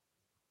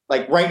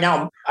like right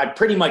now, I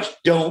pretty much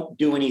don't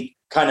do any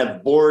kind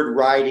of board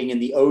riding in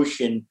the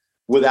ocean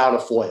without a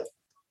foil,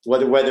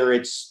 whether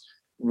it's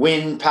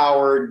wind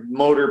powered,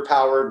 motor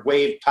powered,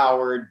 wave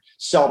powered,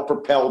 self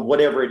propelled,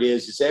 whatever it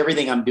is. It's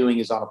everything I'm doing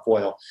is on a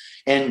foil.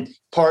 And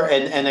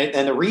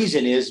the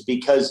reason is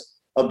because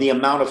of the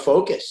amount of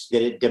focus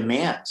that it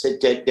demands.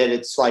 That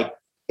it's like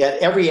at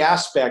every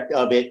aspect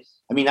of it.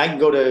 I mean, I can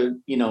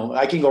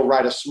go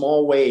ride a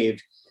small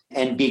wave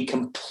and be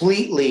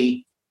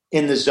completely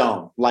in the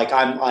zone. Like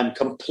I'm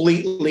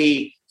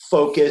completely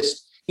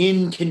focused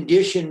in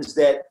conditions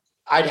that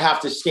I'd have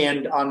to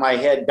stand on my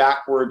head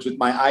backwards with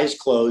my eyes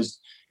closed,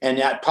 and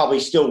that probably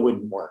still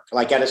wouldn't work.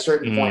 Like at a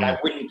certain point,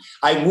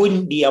 I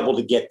wouldn't be able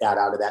to get that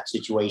out of that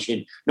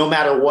situation, no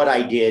matter what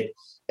I did,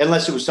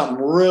 unless it was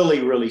something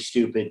really, really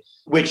stupid,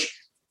 which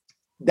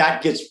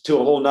that gets to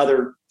a whole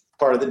nother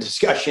part of the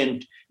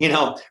discussion, you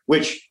know,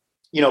 which,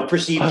 you know,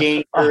 perceived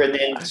danger and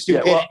then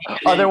stupidity.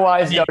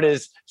 Otherwise known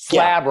as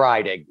slab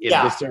riding in the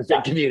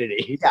surfing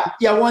community.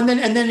 Yeah. Well, and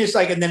then it's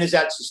like, and then is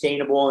that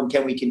sustainable, and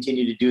can we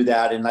continue to do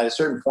that? And at a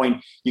certain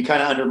point, you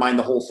kind of undermine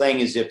the whole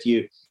thing. As if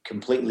you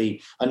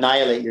completely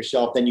annihilate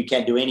yourself, then you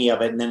can't do any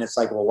of it. And then it's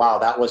like, well, wow,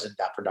 that wasn't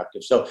that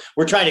productive. So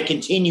we're trying to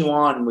continue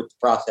on with the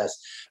process.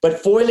 But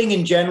foiling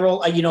in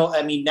general, you know,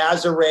 I mean,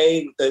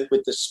 Nazare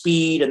with the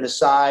speed and the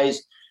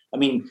size. I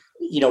mean,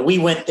 you know, we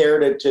went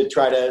there to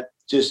try to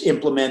just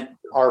implement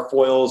our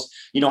foils.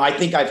 You know, I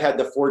think I've had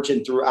the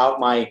fortune throughout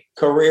my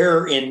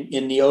career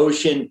in the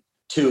ocean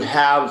to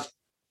have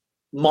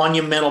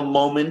monumental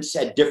moments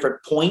at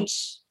different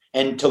points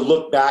and to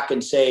look back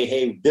and say,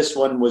 hey, this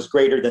one was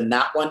greater than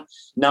that one.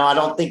 No, I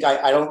don't think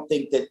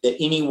that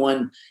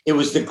anyone, it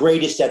was the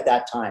greatest at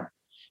that time.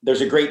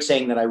 There's a great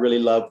saying that I really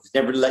love: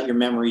 never let your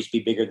memories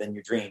be bigger than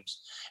your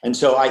dreams. And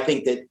so I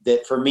think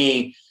that for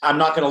me, I'm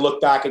not going to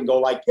look back and go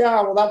like,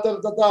 yeah, well,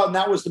 and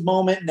that was the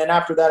moment. And then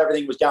after that,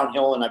 everything was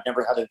downhill. And I've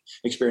never had an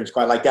experience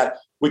quite like that,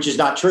 which is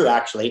not true,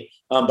 actually.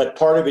 But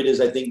part of it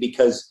is, I think,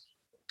 because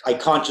I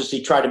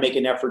consciously try to make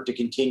an effort to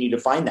continue to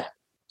find that,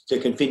 to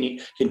continue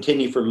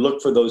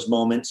look for those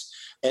moments.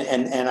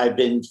 And I've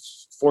been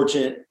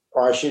fortunate,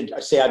 or I should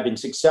say I've been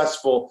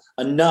successful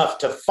enough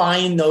to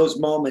find those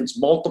moments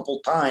multiple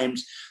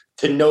times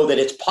to know that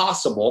it's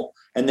possible,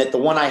 and that the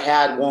one I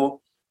had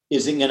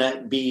isn't going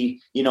to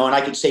be, you know. And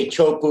I could say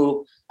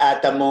Chopu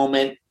at the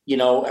moment, you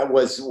know,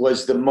 was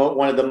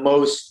one of the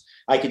most,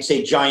 I could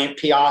say Giant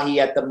Piahi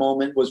at the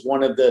moment was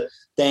one of the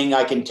thing.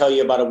 I can tell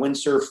you about a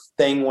windsurf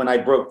thing when I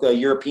broke the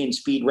European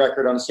speed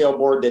record on a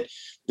sailboard,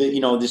 that you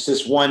know,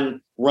 this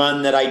one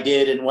run that I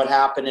did and what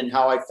happened and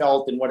how I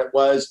felt and what it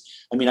was.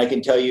 I mean, I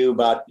can tell you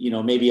about, you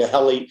know, maybe a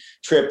heli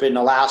trip in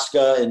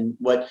Alaska and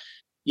what,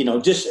 you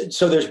know, just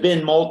so there's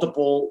been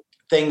multiple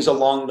things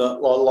along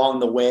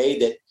the way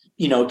that,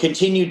 you know,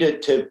 continue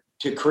to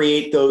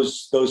create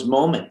those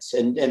moments.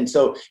 And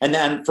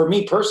then for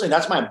me personally,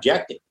 that's my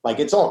objective. Like,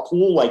 it's all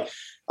cool. Like,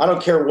 I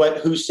don't care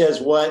who says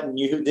what, and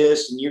you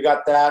this and you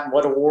got that and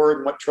what award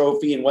and what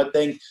trophy and what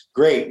thing.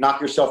 Great.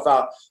 Knock yourself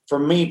out. For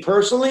me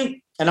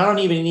personally, and I don't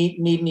even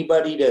need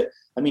anybody to,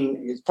 I mean,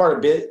 it's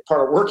part of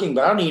working,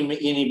 but I don't even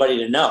need anybody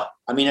to know.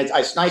 I mean,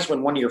 it's nice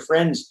when one of your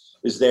friends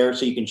is there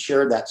so you can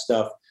share that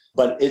stuff,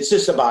 but it's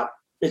just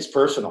it's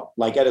personal.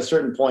 Like at a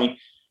certain point,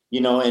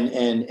 you know,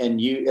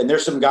 and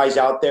there's some guys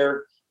out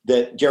there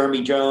that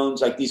Jeremy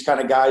Jones, like these kind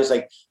of guys,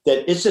 like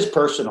that, it's just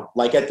personal.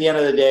 Like at the end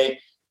of the day,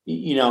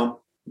 you know,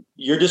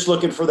 you're just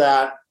looking for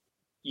that.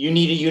 You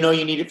need it, you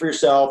need it for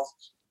yourself.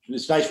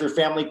 It's nice for your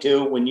family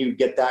too when you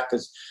get that,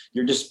 because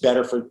you're just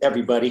better for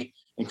everybody,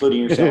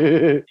 including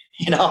yourself.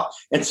 You know,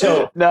 and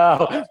so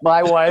no,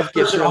 my wife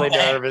gets really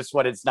nervous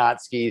when it's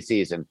not ski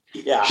season.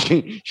 Yeah,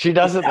 she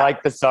doesn't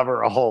like the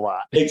summer a whole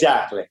lot.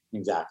 Exactly.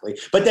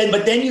 But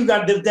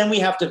then we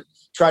have to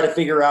try to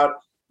figure out,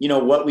 you know,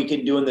 what we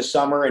can do in the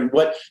summer and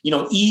what, you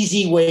know,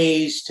 easy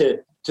ways to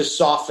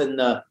soften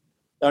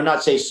or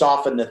not say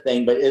soften the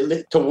thing, but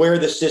to wear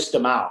the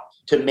system out,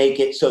 to make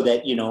it so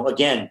that, you know,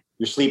 again,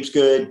 your sleep's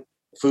good,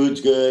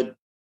 food's good.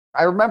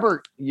 I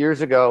remember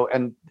years ago,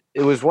 and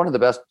it was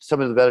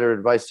some of the better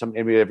advice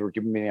anybody ever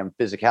given me on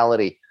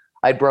physicality.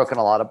 I'd broken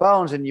a lot of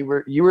bones, and you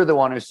were the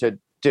one who said,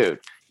 dude,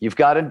 you've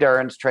got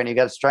endurance training, you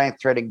got strength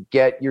training,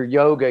 get your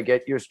yoga,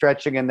 get your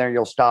stretching in there,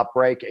 you'll stop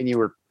break. And you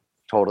were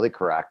totally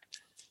correct.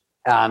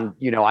 And,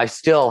 you know, I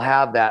still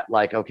have that,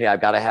 like, okay, I've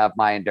got to have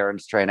my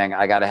endurance training.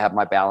 I got to have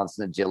my balance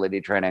and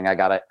agility training.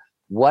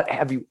 What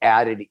have you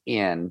added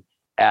in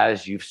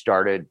as you've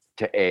started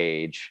to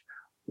age?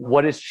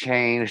 What has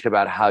changed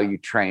about how you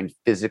train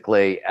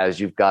physically as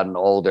you've gotten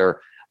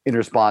older, in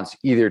response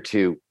either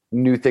to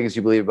new things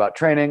you believe about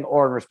training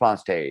or in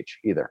response to age,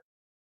 either?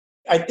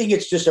 I think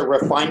it's just a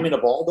refinement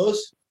of all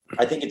those.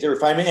 I think it's a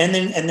refinement.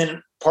 And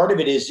then part of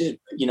it is,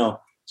 you know,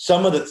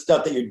 some of the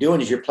stuff that you're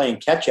doing is you're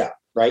playing catch up,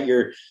 right?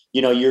 You're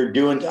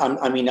doing,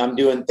 I'm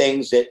doing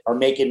things that are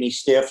making me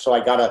stiff. So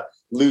I got to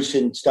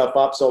loosen stuff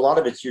up. So a lot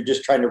of it's, you're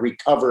just trying to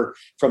recover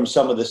from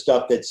some of the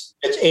stuff that's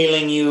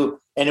ailing you.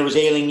 And it was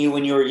ailing you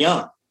when you were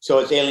young. So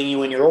it's ailing you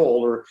when you're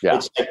old, or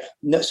it's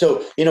like,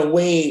 so in a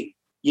way,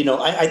 you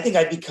know, I think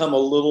I become a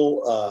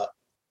little,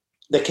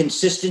 the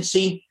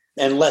consistency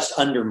and less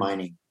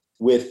undermining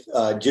with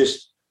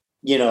just,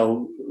 you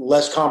know,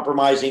 less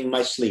compromising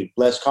my sleep,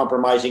 less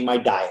compromising my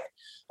diet,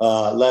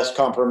 less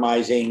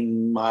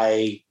compromising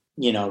my,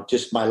 you know,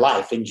 just my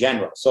life in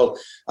general. So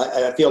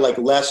I feel like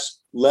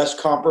less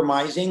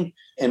compromising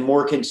and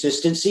more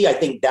consistency. I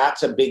think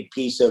that's a big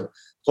piece of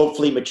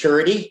hopefully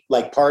maturity,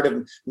 like part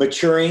of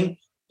maturing,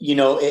 you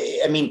know.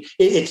 I mean,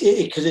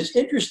 because it's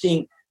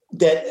interesting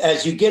that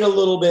as you get a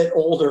little bit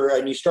older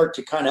and you start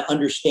to kind of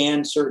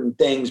understand certain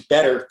things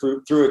better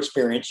through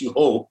experience, you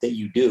hope that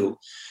you do,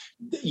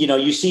 you know,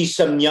 you see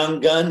some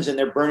young guns and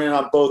they're burning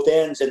on both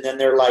ends. And then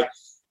they're like,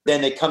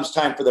 then it comes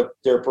time for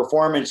their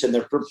performance, and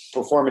their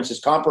performance is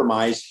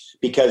compromised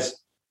because,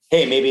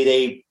 hey, maybe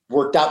they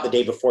worked out the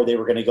day before they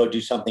were going to go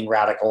do something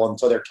radical. And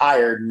so they're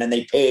tired, and then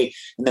they pay,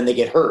 and then they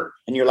get hurt.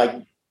 And you're like,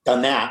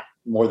 done that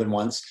more than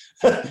once.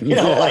 You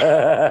know,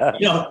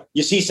 like, you know,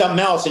 you see something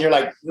else and you're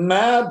like,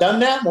 nah, done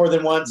that more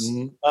than once.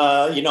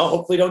 Mm-hmm. You know,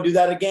 hopefully don't do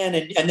that again.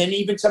 And then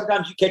even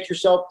sometimes you catch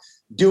yourself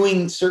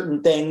doing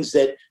certain things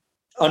that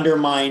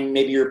undermine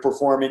maybe your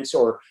performance,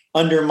 or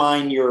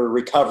undermine your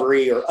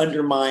recovery, or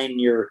undermine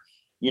your,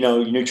 you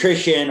know, your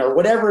nutrition, or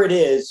whatever it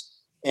is.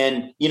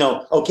 And, you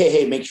know, okay,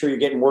 hey, make sure you're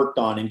getting worked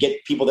on, and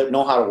get people that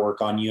know how to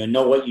work on you and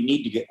know what you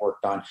need to get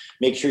worked on.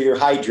 Make sure you're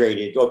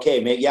hydrated.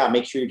 Okay,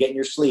 make sure you're getting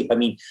your sleep. I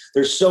mean,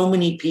 there's so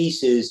many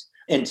pieces.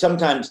 And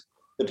sometimes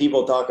the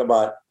people talk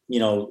about, you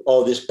know,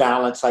 oh, this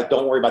balance, like,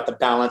 don't worry about the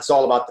balance. It's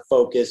all about the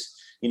focus,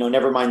 you know,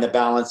 never mind the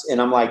balance.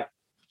 And I'm like,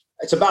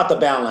 it's about the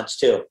balance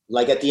too.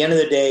 Like, at the end of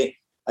the day,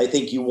 I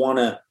think you want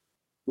to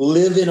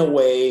live in a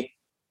way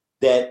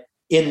that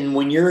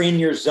when you're in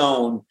your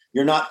zone,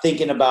 you're not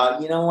thinking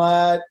about, you know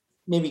what,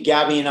 maybe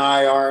Gabby and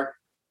I aren't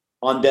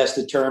on best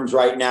of terms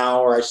right now,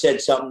 or I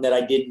said something that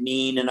I didn't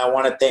mean, and I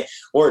want to think,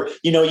 or,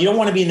 you know, you don't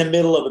want to be in the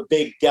middle of a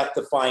big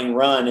death-defying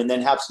run and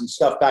then have some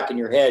stuff back in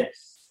your head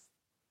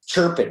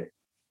chirping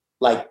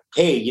like,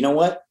 hey, you know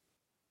what?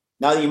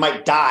 Now that you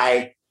might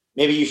die,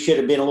 maybe you should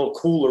have been a little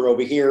cooler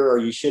over here, or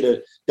you should have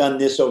done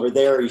this over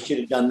there, or you should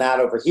have done that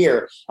over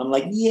here. I'm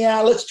like, yeah,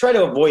 let's try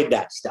to avoid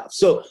that stuff.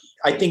 So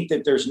I think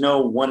that there's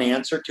no one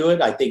answer to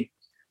it. I think,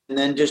 and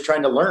then just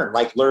trying to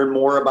learn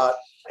more about,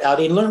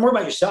 learn more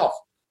about yourself,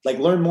 like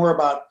learn more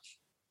about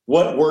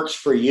what works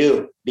for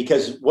you,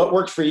 because what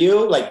works for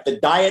you, like the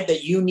diet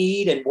that you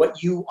need and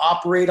what you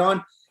operate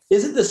on,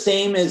 isn't the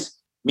same as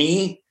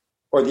me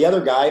or the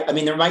other guy. I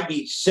mean, there might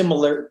be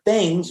similar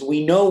things.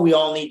 We know we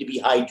all need to be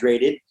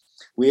hydrated.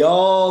 We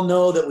all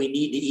know that we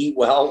need to eat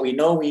well. We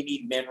know we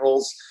need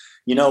minerals.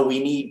 You know, we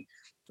need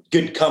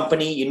good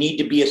company. You need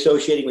to be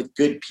associating with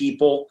good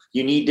people.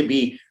 You need to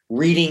be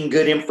reading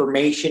good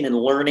information and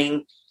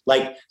learning.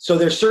 Like, so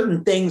there's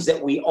certain things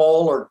that we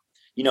all are,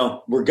 you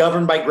know, we're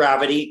governed by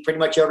gravity. Pretty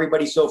much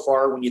everybody so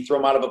far, when you throw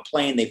them out of a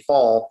plane, they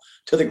fall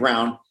to the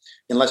ground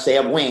unless they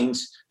have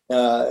wings,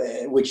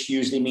 which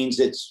usually means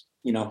it's,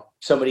 you know,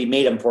 somebody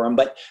made them for them.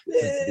 But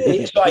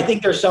so I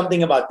think there's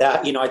something about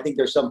that. You know, I think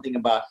there's something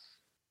about,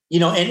 you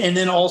know, and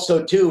then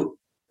also too,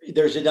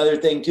 there's another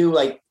thing too,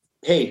 like,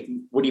 hey,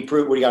 what do you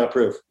prove? What do you got to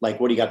prove? Like,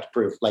 what do you got to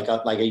prove? Like,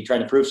 are you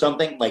trying to prove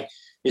something? Like,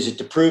 is it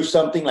to prove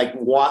something? Like,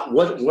 what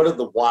are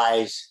the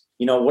whys?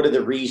 You know, what are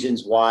the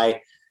reasons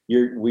why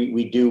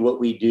we do what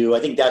we do?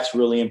 I think that's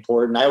really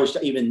important.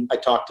 I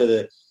talk to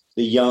the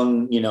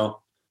young, you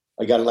know,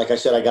 I got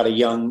a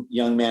young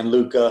man,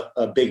 Luca,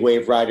 a big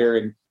wave rider.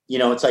 And, you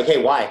know, it's like,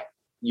 hey, why?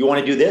 You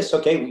want to do this?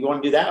 Okay. You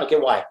want to do that? Okay.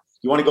 Why?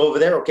 You want to go over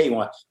there? Okay.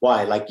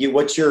 Why? Like,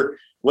 what's your,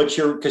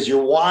 because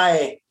your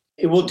why,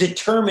 it will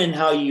determine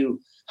how you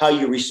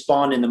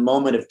respond in the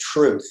moment of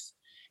truth.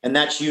 And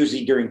that's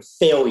usually during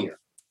failure.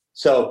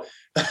 So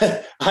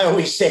I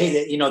always say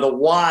that, you know, the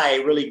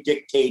why really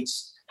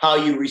dictates how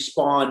you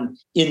respond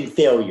in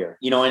failure,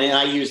 you know, and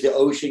I use the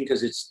ocean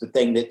because it's the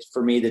thing that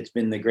for me, that's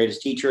been the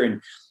greatest teacher.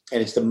 And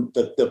it's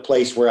the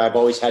place where I've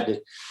always had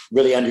to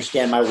really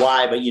understand my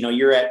why. But, you know,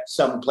 you're at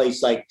some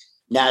place like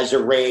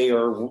Nazaré,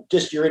 or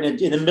just you're in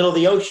the middle of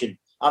the ocean,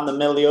 out in the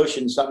middle of the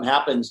ocean, something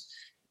happens.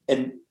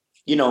 And,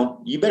 you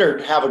know, you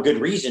better have a good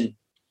reason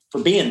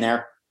for being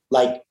there.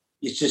 Like,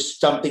 it's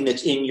just something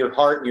that's in your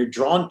heart and you're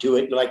drawn to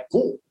it. You're like,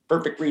 cool,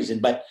 perfect reason.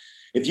 But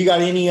if you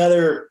got any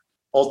other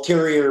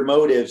ulterior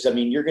motives, I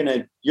mean, you're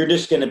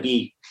not going to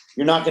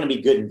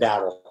be good in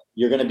battle.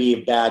 You're going to be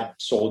a bad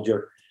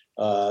soldier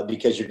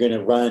because you're going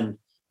to run,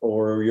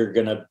 or you're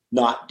going to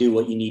not do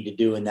what you need to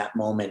do in that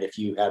moment. If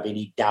you have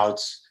any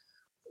doubts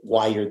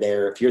why you're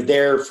there, if you're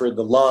there for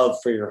the love,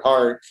 for your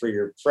heart, for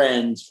your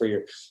friends, for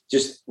your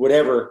just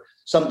whatever,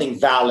 something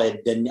valid,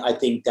 then I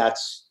think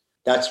that's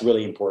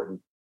really important.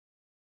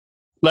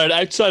 Laird,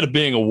 outside of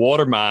being a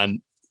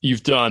waterman,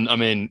 you've done, I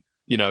mean,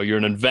 you know, you're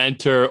an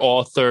inventor,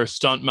 author,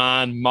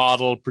 stuntman,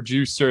 model,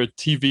 producer,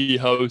 TV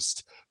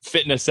host,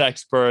 fitness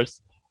expert,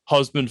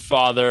 husband,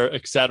 father,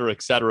 et cetera,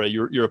 et cetera.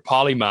 You're a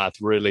polymath,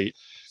 really.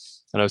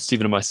 I know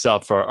Stephen and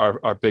myself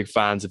are big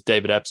fans of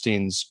David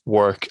Epstein's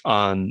work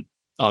on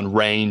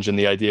range and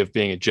the idea of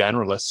being a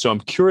generalist. So I'm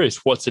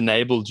curious what's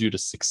enabled you to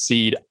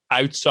succeed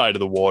outside of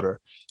the water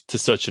to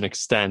such an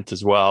extent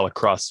as well,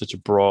 across such a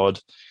broad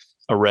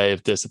array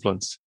of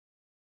disciplines.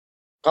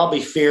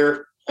 Probably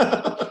fear.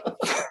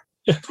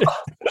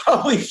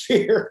 Probably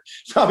fear.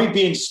 Probably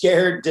being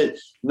scared to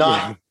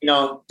not,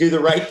 do the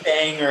right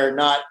thing or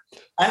not.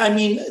 I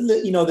mean,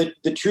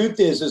 the truth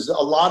is a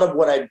lot of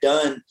what I've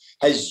done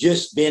has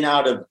just been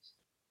out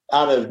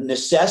of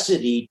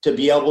necessity to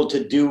be able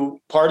to do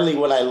partly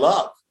what I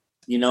love,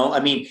 I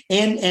mean,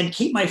 and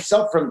keep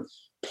myself from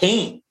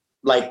pain,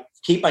 like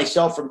keep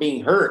myself from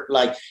being hurt,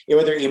 like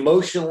whether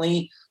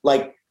emotionally,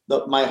 like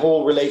my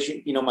whole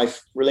my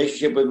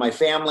relationship with my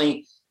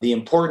family, the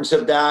importance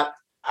of that.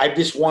 I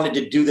just wanted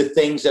to do the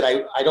things that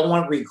I don't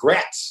want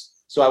regrets.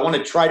 So I want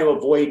to try to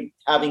avoid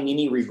having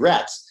any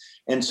regrets.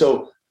 And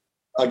so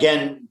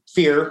again,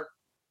 fear,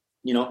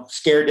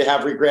 scared to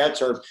have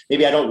regrets, or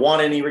maybe I don't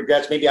want any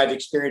regrets. Maybe I've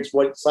experienced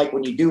what it's like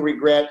when you do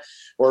regret,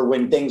 or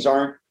when things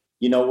aren't,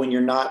 when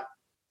you're not.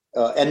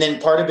 And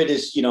then part of it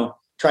is,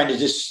 trying to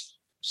just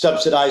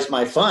subsidize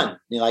my fun,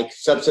 like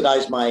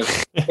subsidize my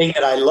thing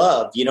that I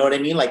love. You know what I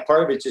mean? Like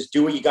part of it's just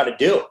do what you got to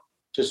do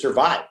to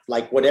survive,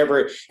 like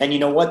whatever. And you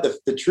know what?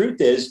 The truth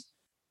is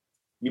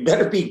you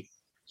better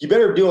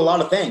do a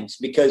lot of things,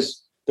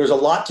 because there's a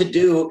lot to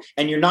do,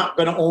 and you're not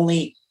going to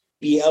only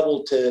be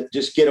able to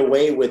just get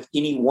away with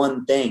any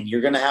one thing. You're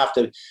going to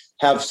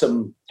have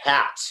some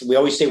hats. We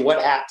always say,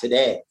 what hat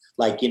today?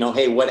 Like,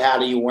 hey, what hat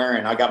are you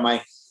wearing? I got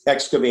my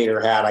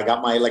excavator hat. I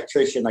got my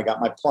electrician. I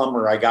got my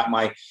plumber. I got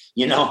my,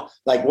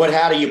 like, what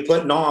hat are you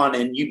putting on?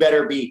 And you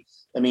better be,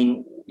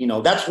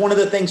 that's one of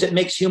the things that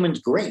makes humans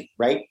great,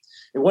 right?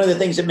 And one of the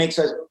things that makes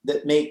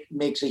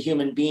a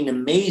human being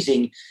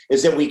amazing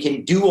is that we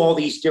can do all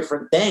these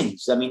different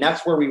things. I mean,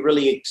 that's where we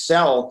really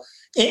excel.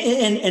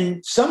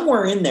 And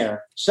somewhere in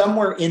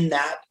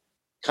that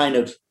kind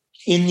of,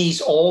 in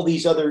all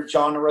these other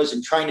genres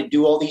and trying to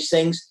do all these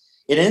things,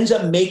 it ends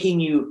up making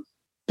you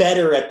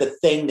better at the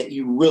thing that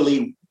you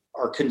really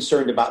are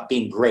concerned about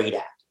being great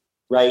at,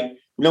 right?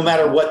 No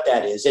matter what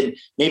that is. And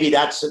maybe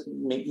that's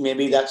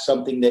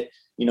something that,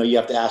 you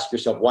have to ask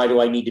yourself, why do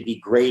I need to be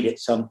great at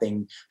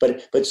something?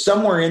 But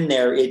somewhere in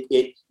there,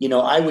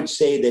 I would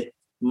say that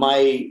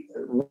my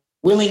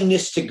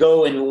willingness to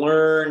go and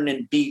learn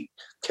and be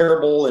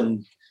terrible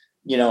and,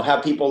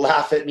 have people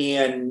laugh at me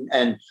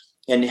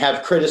and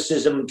have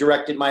criticism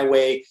directed my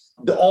way,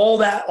 all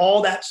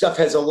that stuff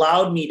has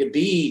allowed me to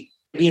be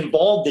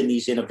involved in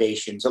these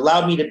innovations,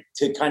 allowed me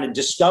to kind of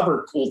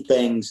discover cool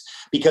things,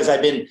 because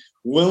I've been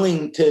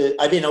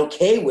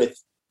okay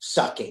with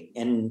sucking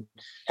and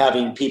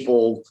having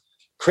people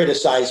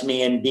criticize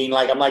me and being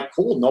like, I'm like,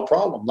 cool, no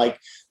problem. Like,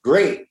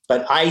 great.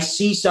 But I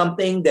see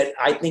something that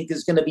I think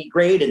is going to be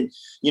great. And,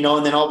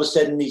 and then all of a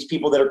sudden these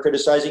people that are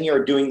criticizing you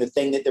are doing the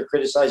thing that they're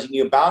criticizing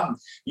you about. And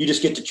you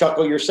just get to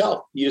chuckle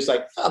yourself. You just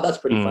like, oh, that's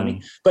pretty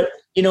funny. But,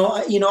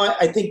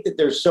 I think that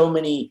there's so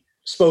many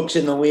spokes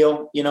in the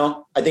wheel,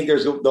 I think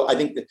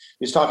that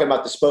he's talking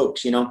about the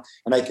spokes, and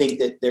I think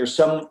that there's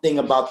something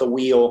about the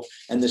wheel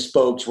and the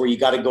spokes where you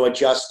got to go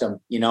adjust them,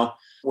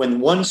 When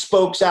one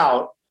spoke's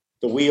out,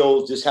 the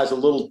wheel just has a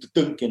little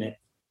dunk in it,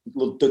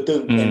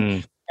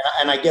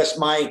 and I guess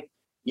my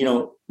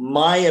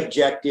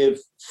objective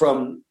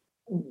from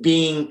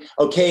being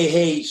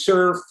hey,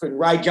 surf and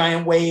ride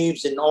giant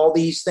waves and all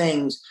these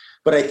things,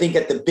 but I think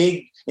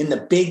in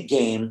the big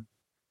game,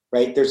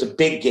 right? There's a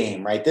big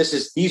game, right?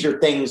 These are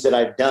things that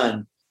I've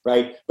done,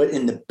 right? But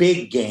in the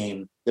big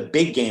game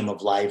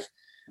of life,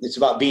 it's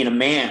about being a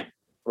man,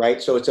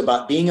 right? So it's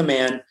about being a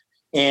man,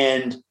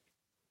 and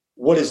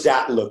what does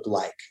that look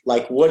like?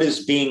 Like, what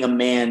is being a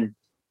man,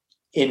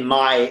 in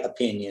my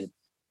opinion?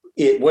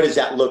 What does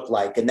that look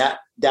like? And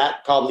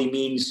that probably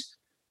means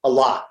a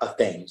lot of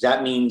things.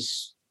 That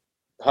means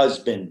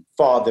husband,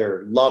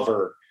 father,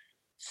 lover,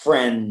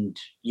 friend,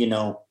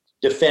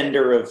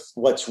 defender of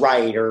what's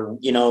right, or,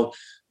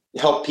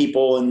 help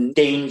people in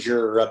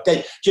danger.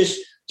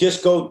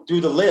 Just go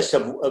through the list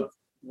of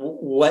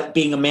what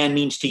being a man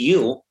means to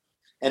you,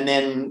 and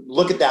then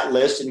look at that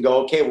list and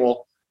go, okay,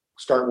 well,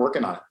 start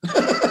working on it.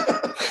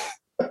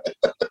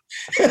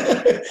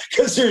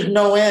 Because there's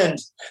no end.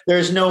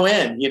 There's no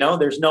end.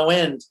 There's no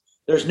end.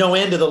 There's no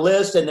end to the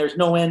list, and there's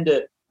no end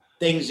to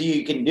things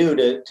you can do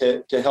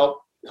to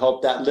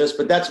help that list.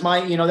 But that's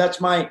my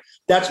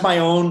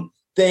own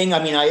thing.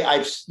 I mean,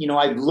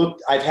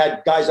 I've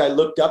had guys I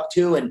looked up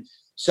to, and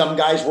some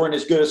guys weren't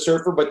as good a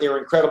surfer, but they were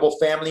incredible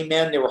family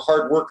men. They were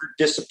hard worker,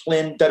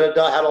 disciplined, had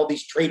all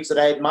these traits that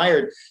I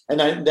admired. And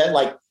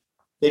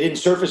they didn't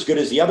surf as good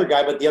as the other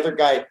guy, but the other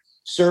guy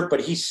surfed,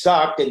 but he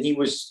sucked, and he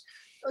was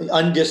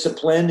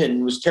undisciplined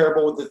and was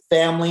terrible with the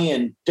family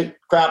and took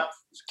crap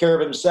care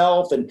of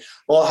himself and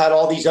had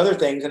all these other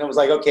things. And it was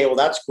like, okay, well,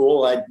 that's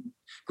cool.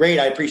 Great.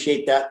 I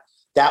appreciate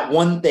that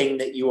one thing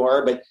that you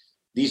are, but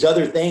these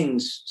other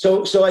things.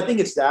 So I think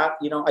it's that,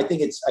 I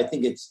think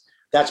it's,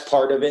 that's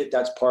part of it.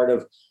 That's part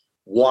of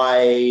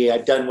why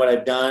I've done what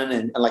I've done.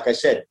 And like I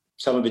said,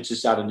 some of it's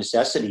just out of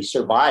necessity,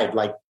 survived.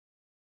 Like,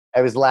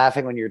 I was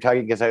laughing when you were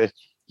talking because I was,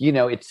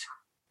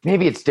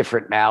 maybe it's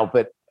different now,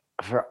 but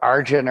for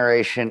our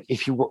generation,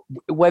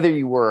 whether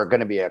you were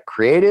going to be a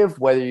creative,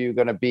 whether you're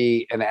going to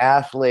be an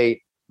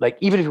athlete, like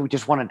even if you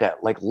just wanted to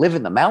like live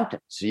in the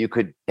mountains, so you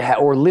could,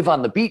 or live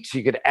on the beach, so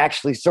you could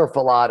actually surf a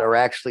lot or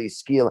actually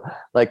ski,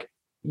 like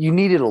you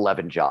needed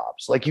 11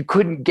 jobs. Like you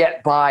couldn't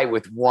get by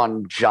with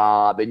one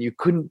job and you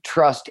couldn't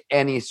trust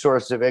any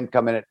source of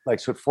income, and it like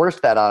sort of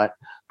forced that on it.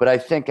 But I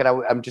think, and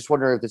I'm just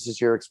wondering if this is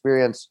your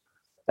experience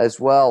as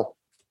well,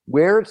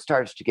 where it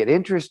starts to get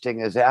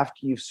interesting is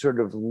after you've sort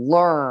of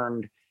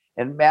learned,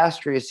 and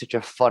mastery is such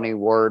a funny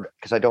word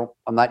because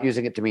I'm not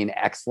using it to mean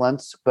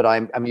excellence, but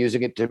I'm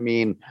using it to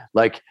mean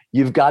like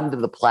you've gotten to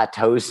the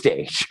plateau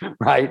stage,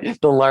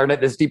 right? To learn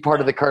it, this deep part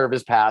of the curve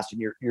is passed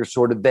and you're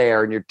sort of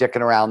there and you're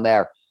dicking around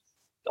there.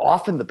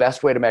 Often the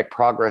best way to make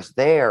progress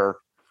there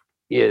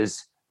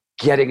is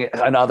getting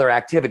another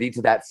activity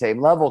to that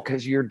same level,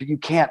 because you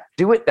can't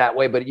do it that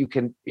way, but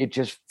it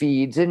just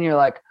feeds in. You're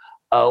like,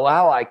 oh,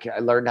 wow, I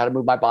learned how to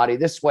move my body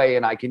this way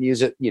and I can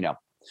use it,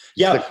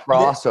 Yeah. The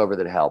crossover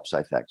that helps,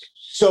 I think.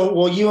 So,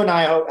 well, you and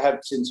I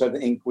have, since I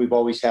think we've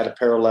always had a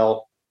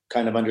parallel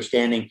kind of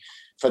understanding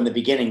from the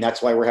beginning.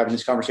 That's why we're having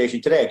this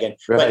conversation today again.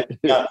 Right.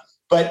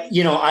 But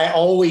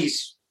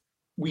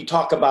we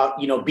talk about,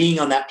 being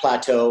on that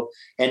plateau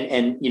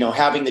and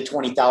having the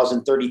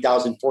 20,000,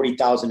 30,000,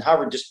 40,000,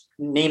 however, just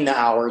name the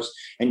hours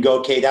and go,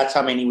 okay, that's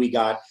how many we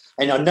got.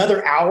 And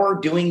another hour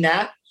doing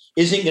that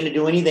isn't going to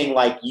do anything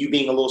like you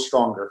being a little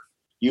stronger,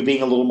 you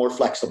being a little more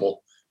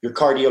flexible, your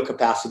cardio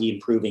capacity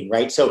improving,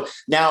 right? So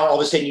now all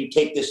of a sudden you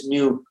take this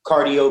new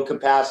cardio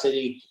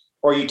capacity,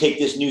 or you take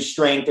this new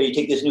strength, or you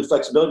take this new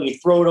flexibility, and you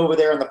throw it over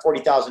there in the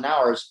 40,000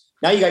 hours.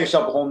 Now you got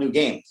yourself a whole new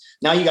game.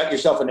 Now you got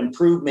yourself an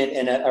improvement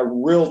and a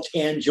real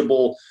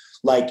tangible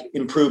like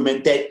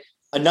improvement that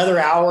another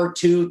hour,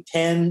 2,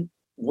 10,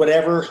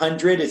 whatever,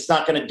 100, it's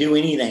not going to do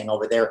anything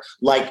over there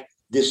like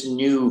this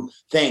new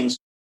things.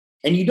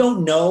 And you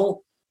don't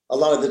know a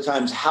lot of the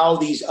times how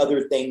these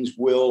other things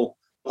will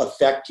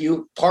affect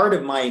you. Part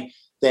of my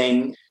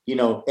thing,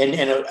 and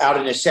out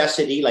of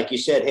necessity, like you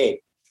said,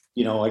 hey,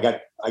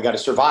 I got to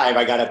survive.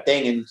 I got a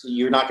thing, and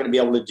you're not going to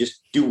be able to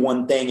just do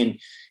one thing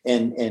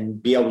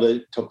and be able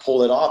to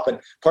pull it off.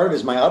 But part of it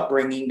is my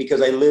upbringing,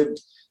 because I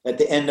lived at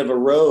the end of a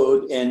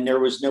road and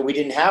we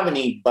didn't have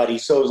anybody.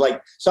 So it was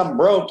like something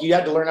broke, you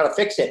had to learn how to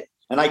fix it.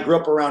 And I grew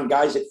up around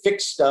guys that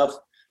fix stuff.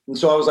 And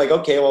so I was like,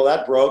 okay, well,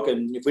 that broke.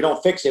 And if we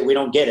don't fix it, we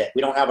don't get it.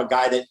 We don't have a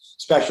guy that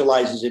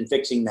specializes in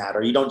fixing that,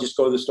 or you don't just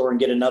go to the store and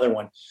get another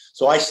one.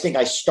 So I think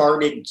I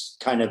started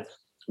kind of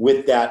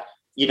with that,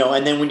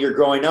 and then when you're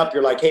growing up,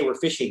 you're like, hey, we're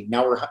fishing.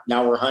 Now we're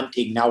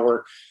hunting. Now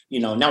we're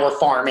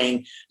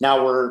farming.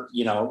 Now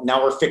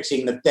we're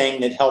fixing the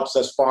thing that helps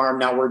us farm.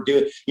 Now we're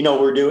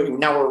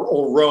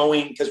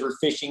rowing because we're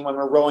fishing when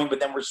we're rowing, but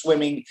then we're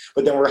swimming,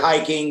 but then we're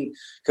hiking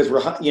because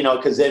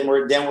because then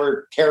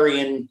we're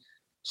carrying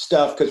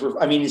stuff because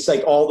it's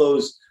like all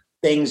those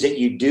things that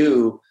you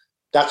do,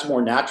 that's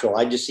more natural.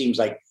 It just seems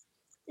like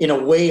in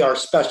a way our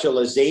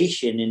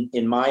specialization,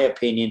 in my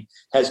opinion,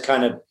 has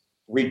kind of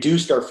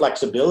reduced our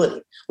flexibility.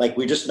 Like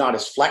we're just not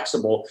as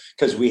flexible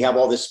because we have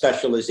all this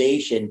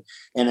specialization.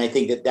 And I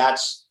think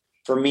that's,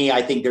 for me,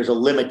 I think there's a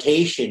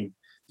limitation.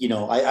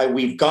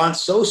 We've gone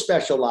so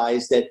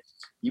specialized that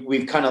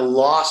we've kind of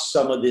lost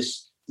some of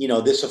this,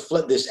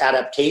 this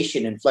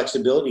adaptation and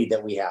flexibility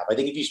that we have. I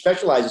think if you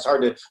specialize, it's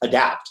hard to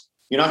adapt.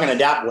 You're not going to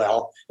adapt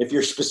well if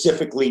you're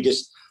specifically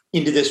just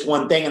into this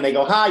one thing and they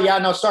go,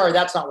 sorry,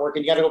 that's not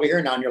working. You got to go over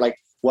here now. And you're like,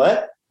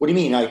 what? What do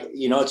you mean?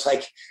 It's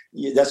like,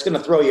 that's going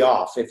to throw you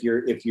off if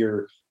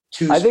you're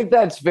too. I think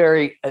that's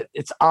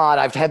it's odd.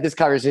 I've had this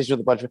conversation with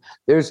a bunch of,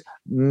 there's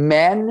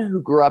men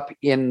who grew up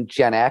in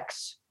Gen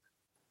X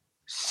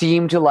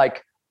seem to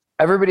like,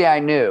 everybody I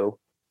knew,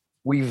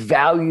 we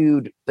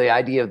valued the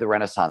idea of the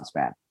Renaissance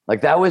man. Like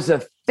that was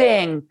a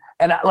thing.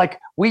 And like,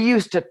 we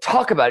used to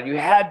talk about it. You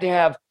had to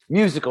have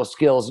musical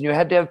skills and you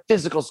had to have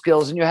physical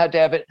skills and you had to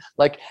have it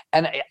like,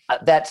 and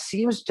that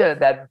seems to,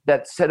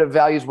 that set of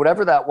values,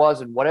 whatever that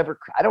was, and whatever,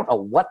 I don't know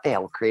what the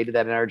hell created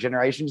that in our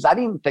generation, because I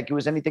didn't even think it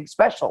was anything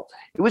special.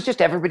 It was just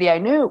everybody I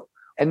knew.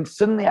 And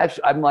suddenly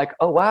I'm like,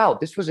 oh, wow,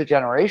 this was a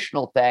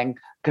generational thing,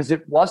 because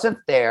it wasn't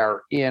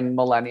there in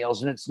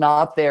millennials and it's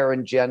not there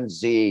in Gen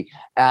Z.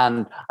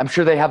 And I'm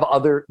sure they have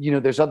other,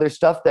 there's other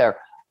stuff there,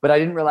 but I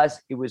didn't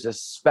realize it was a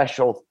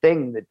special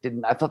thing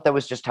I thought that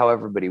was just how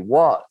everybody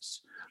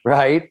was.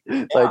 Right.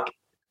 Yeah. Like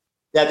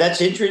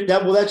that's interesting.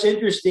 That's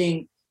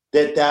interesting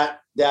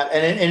that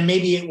and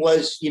maybe it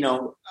was,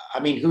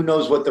 who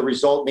knows what the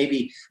result,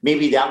 maybe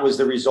that was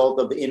the result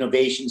of the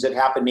innovations that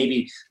happened.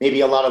 Maybe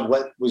a lot of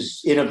what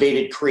was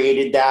innovated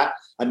created that.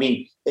 I'm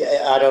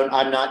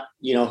not,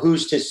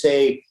 who's to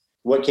say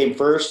what came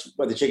first,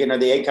 what the chicken or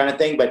the egg kind of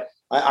thing. But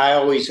I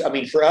always, I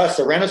mean, for us,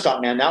 the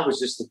Renaissance man, that was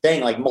just the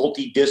thing, like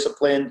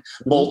multi-disciplined,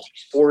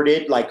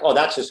 multi-sported, like, oh,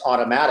 that's just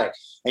automatic.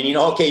 And, you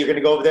know, okay, you're going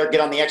to go over there,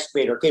 get on the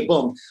excavator. Okay,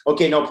 boom.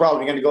 Okay, no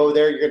problem. You're going to go over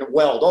there. You're going to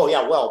weld. Oh,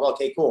 yeah, weld.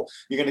 Okay, cool.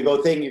 You're going to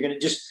go thing. You're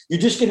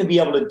just going to be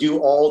able to do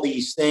all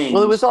these things.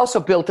 Well, it was also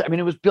built, I mean,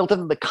 it was built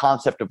into the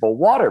concept of a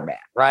waterman,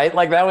 right?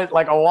 Like that was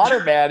like a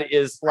waterman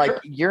is like,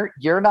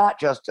 you're not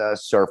just a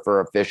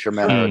surfer, a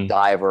fisherman, or a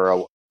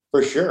diver.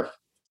 For sure.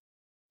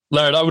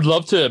 Laird, I would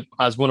love to,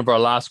 as one of our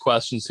last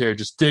questions here,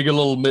 just dig a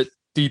little bit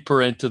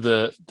deeper into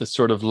the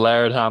sort of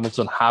Laird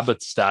Hamilton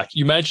habit stack.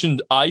 You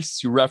mentioned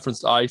ice. You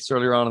referenced ice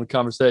earlier on in the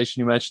conversation.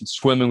 You mentioned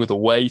swimming with a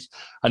weight.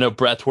 I know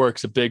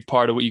breathwork's a big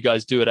part of what you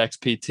guys do at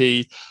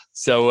XPT.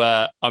 So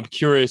I'm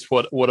curious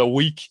what a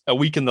week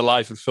in the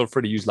life, and feel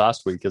free to use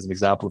last week as an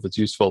example if it's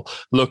useful,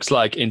 looks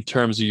like in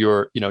terms of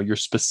your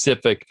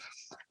specific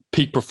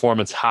peak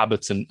performance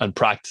habits and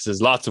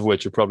practices, lots of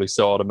which are probably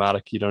so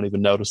automatic you don't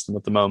even notice them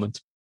at the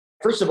moment.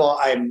 First of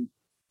all,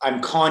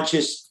 I'm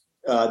conscious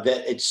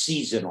that it's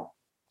seasonal.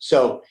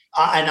 So,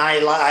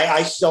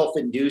 I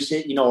self-induce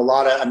it. You know,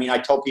 I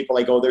tell people,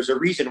 I go, there's a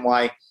reason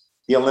why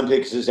the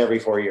Olympics is every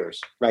 4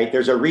 years, right?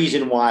 There's a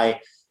reason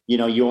why, you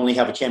know, you only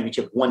have a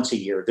championship once a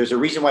year. There's a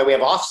reason why we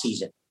have off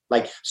season.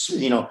 Like,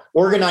 you know,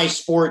 organized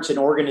sports and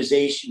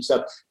organization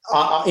stuff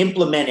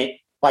implement it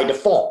by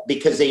default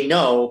because they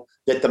know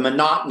that the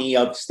monotony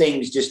of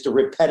things, just the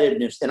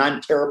repetitiveness, and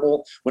I'm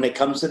terrible when it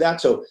comes to that.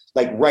 So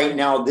like right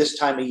now, this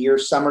time of year,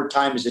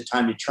 summertime is a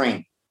time to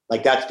train.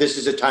 Like this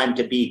is a time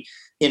to be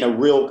in a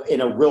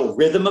real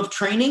rhythm of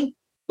training.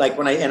 Like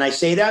I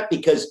say that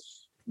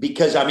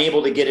because I'm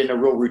able to get in a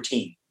real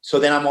routine. So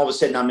then I'm all of a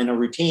sudden I'm in a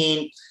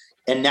routine,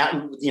 and that,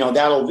 you know,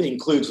 that'll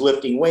includes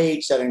lifting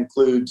weights, that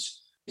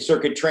includes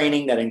circuit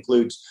training, that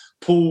includes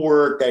pool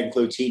work, that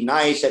includes heat and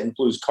ice, that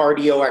includes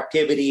cardio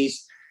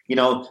activities. You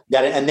know,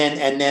 that, and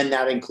then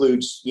that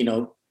includes, you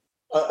know,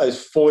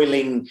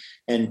 foiling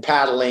and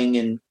paddling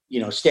and, you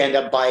know,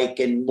 stand-up bike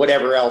and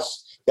whatever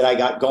else that I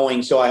got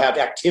going. So I have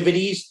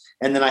activities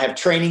and then I have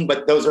training,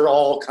 but those are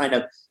all kind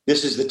of,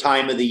 this is the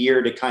time of the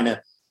year to kind of,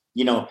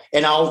 you know,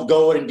 and I'll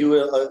go and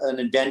do an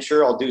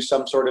adventure. I'll do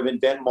some sort of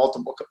event,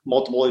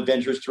 multiple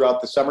adventures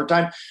throughout the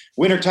summertime.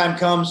 Wintertime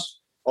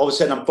comes, all of a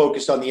sudden I'm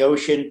focused on the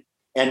ocean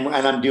and when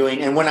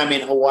I'm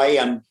in Hawaii,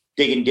 I'm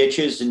digging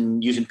ditches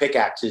and using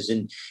pickaxes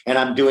and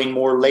I'm doing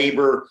more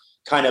labor,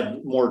 kind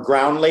of more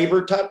ground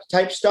labor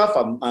type stuff.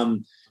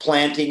 I'm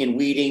planting and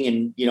weeding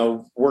and, you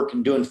know,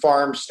 working, doing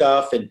farm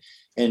stuff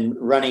and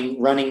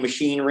running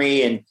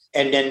machinery and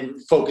then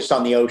focused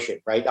on the ocean,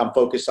 right? I'm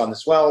focused on the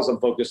swells. I'm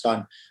focused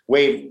on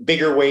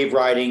bigger wave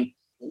riding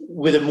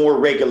with a more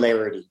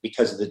regularity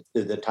because of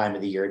the time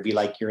of the year. It'd be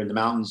like you're in the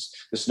mountains,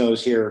 the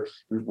snow's here,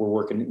 we're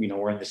working, you know,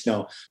 we're in the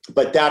snow.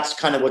 But that's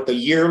kind of what the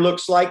year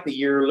looks like.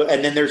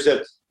 And then there's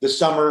the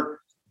summer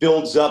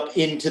builds up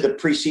into the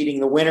preceding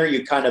the winter.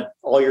 You kind of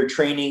all your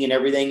training and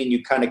everything, and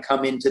you kind of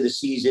come into the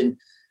season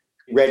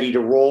ready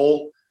to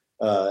roll.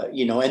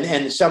 You know,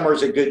 and summer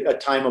is a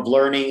time of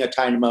learning, a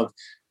time of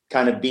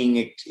kind of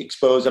being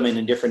exposed. I'm in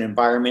a different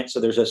environment, so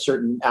there's a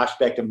certain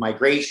aspect of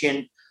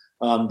migration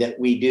that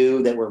we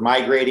do, that we're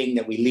migrating,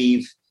 that we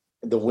leave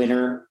the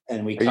winter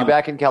and we. Are you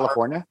back in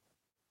California?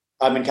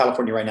 I'm in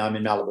California right now. I'm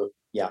in Malibu,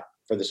 yeah,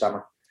 for the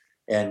summer,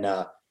 and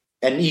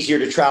easier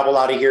to travel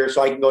out of here.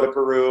 So I can go to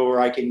Peru, or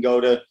I can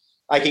go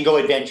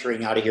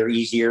adventuring out of here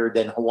easier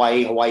than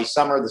Hawaii. Hawaii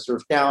summer, the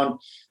surf down,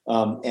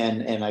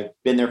 and I've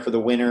been there for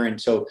the winter,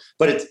 and so.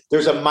 But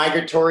there's a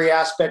migratory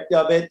aspect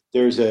of it.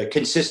 There's a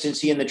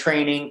consistency in the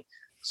training,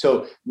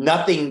 so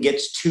nothing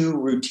gets too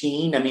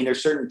routine. I mean,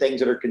 there's certain things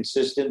that are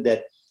consistent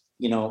that.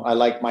 You know, I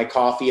like my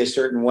coffee a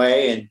certain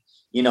way, and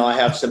you know, I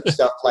have some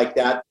stuff like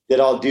that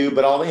I'll do,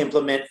 but I'll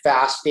implement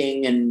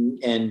fasting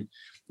and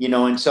you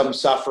know, and some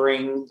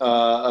suffering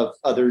of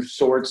other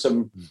sorts,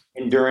 some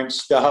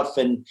endurance stuff,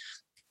 and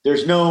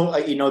there's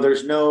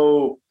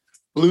no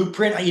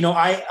blueprint. You know,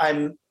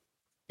 I'm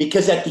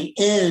because at the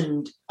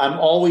end,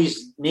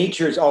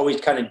 nature is always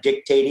kind of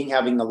dictating,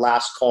 having the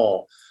last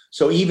call.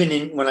 So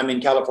even when I'm in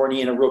California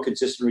in a real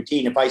consistent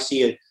routine, if I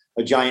see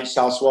a giant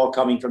south swell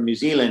coming from New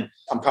Zealand,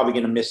 I'm probably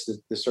going to miss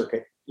the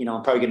circuit. You know,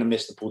 I'm probably going to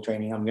miss the pool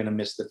training. I'm going to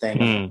miss the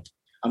thing.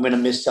 I'm going to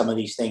miss some of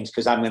these things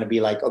because I'm going to be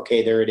like,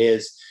 okay, there it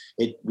is.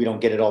 We don't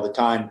get it all the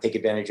time. Take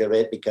advantage of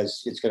it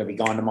because it's going to be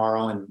gone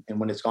tomorrow. And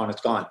when it's gone,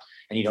 it's gone.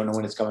 And you don't know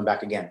when it's coming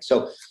back again.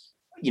 So,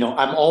 you know,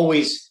 I'm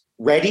always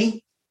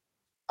ready.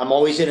 I'm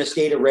always in a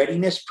state of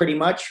readiness, pretty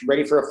much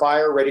ready for a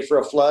fire, ready for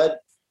a flood,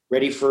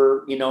 ready,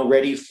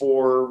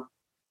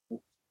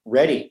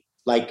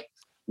 like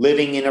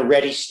living in a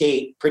ready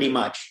state, pretty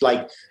much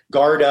like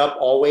guard up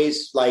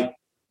always, like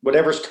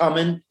whatever's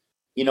coming.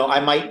 You know,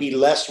 I might be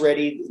less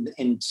ready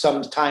in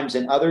some times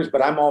than others,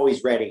 but I'm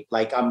always ready.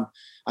 Like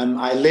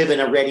I live in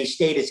a ready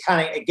state.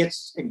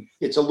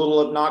 It's a little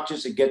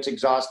obnoxious. It gets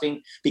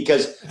exhausting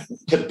because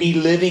to be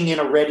living in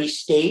a ready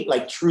state,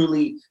 like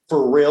truly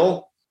for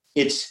real,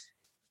 it's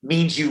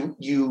means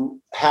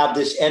you have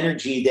this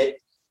energy that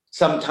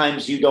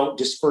sometimes you don't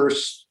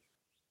disperse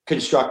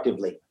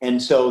constructively.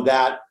 And so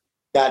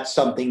that's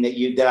something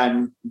that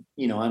I'm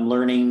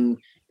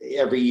learning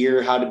every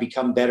year how to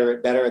become better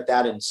at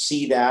that and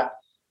see that,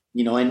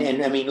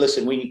 and I mean,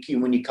 listen, when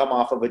you come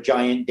off of a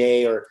giant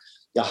day or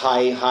the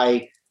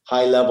high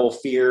level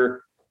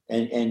fear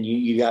and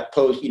you got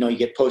you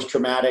get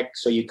post-traumatic,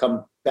 so you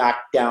come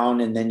back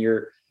down and then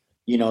you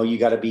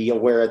got to be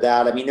aware of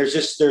that. I mean,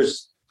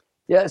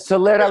 yeah. So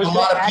Laird, there's a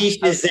lot of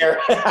pieces there.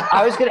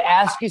 I was going to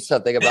ask you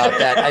something about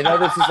that. I know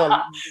this is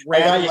a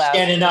random. I got you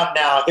standing up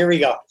now. Here we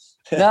go.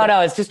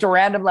 No, it's just a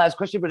random last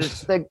question, but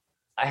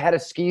I had a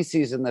ski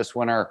season this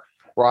winter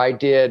where I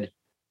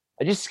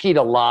just skied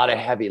a lot of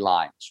heavy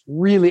lines,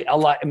 really a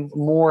lot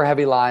more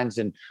heavy lines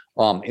in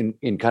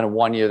kind of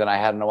 1 year than I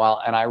had in a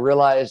while. And I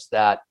realized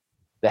that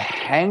the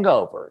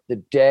hangover the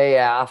day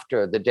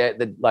after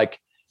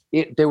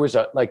there was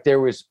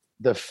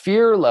the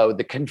fear load,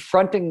 the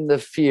confronting the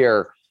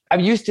fear. I'm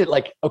used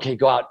to okay,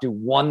 go out, do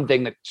one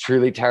thing that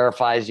truly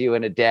terrifies you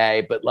in a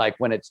day. But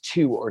when it's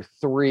 2 or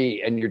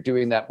 3 and you're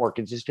doing that more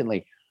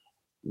consistently,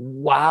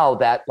 wow,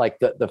 that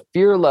the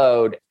fear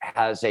load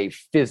has a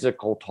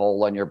physical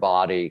toll on your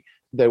body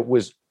that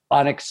was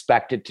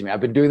unexpected to me.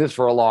 I've been doing this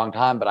for a long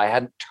time, but I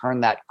hadn't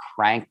turned that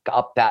crank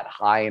up that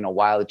high in a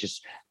while.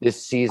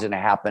 This season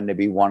happened to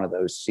be one of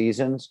those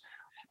seasons.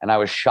 And I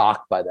was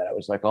shocked by that. I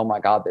was like, oh my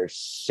God, there's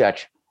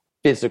such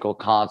physical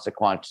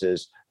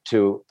consequences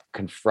to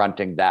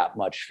confronting that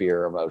much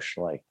fear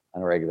emotionally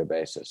on a regular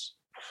basis.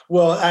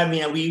 Well, I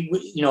mean,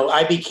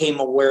 I became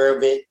aware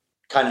of it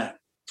kind of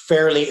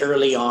fairly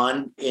early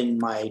on in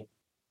my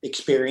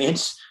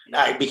experience.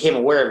 I became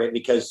aware of it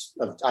because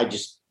I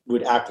just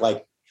would act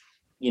like,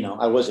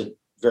 I wasn't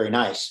very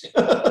nice.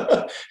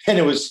 and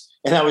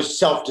I was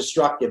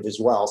self-destructive as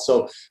well.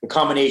 So the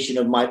combination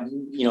of my,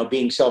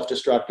 being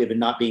self-destructive and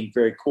not being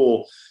very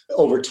cool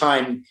over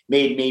time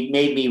made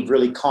me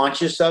really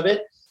conscious of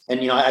it. And,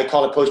 I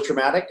call it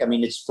post-traumatic. I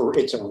mean, it's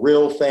a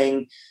real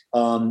thing.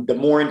 The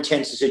more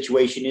intense the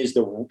situation is,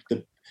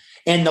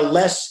 and the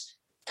less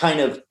kind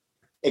of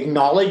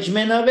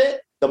acknowledgement of it,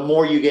 the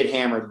more you get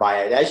hammered by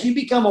it. As you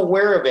become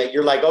aware of it,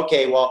 you're like,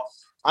 okay, well,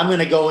 I'm going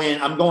to go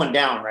in, I'm going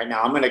down right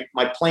now.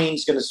 My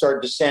plane's going to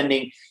start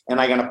descending and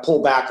I'm going to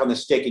pull back on the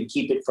stick and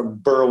keep it from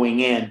burrowing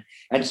in.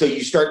 And so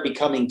you start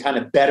becoming kind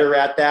of better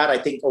at that. I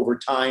think over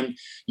time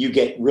you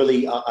get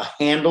really a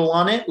handle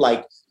on it.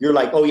 You're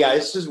like, oh yeah,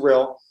 this is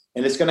real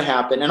and it's going to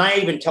happen. And I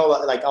even tell,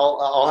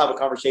 I'll have a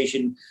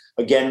conversation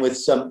again with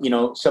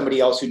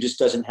somebody else who just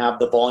doesn't have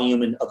the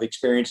volume of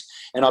experience.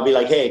 And I'll be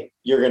like, hey,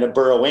 you're going to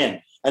burrow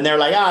in. And they're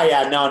like, oh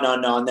yeah, no.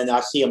 And then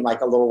I'll see him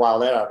a little while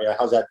later. I'll be like,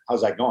 how's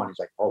that going? He's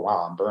like, oh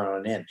wow, I'm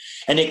burrowing in.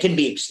 And it can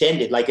be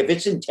extended. If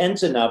it's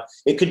intense enough,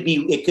 it could be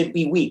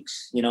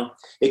weeks,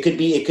 it could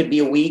be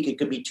a week. It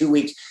could be 2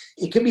 weeks.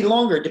 It could be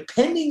longer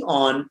depending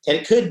on, and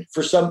it could,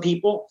 for some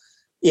people,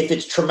 if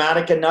it's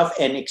traumatic enough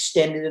and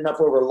extended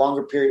enough over a long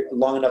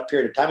enough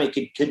period of time, it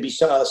could be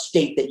a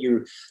state that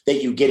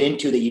you get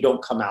into that you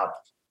don't come out of.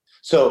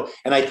 So,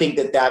 and I think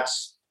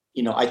that's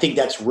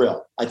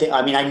real.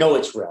 I know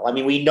it's real. I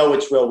mean, we know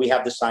it's real. We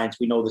have the science,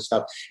 we know the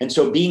stuff. And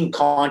so being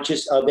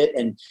conscious of it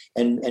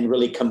and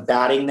really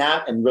combating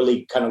that and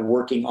really kind of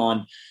working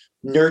on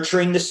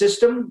nurturing the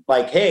system,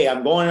 hey,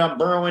 I'm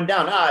burrowing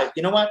down.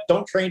 You know what?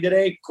 Don't train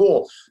today.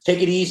 Cool.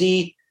 Take it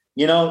easy.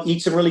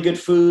 Eat some really good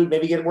food,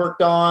 maybe get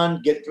worked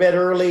on, get to bed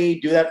early,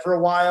 do that for a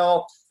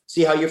while.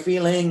 See how you're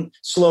feeling,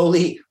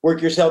 slowly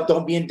work yourself.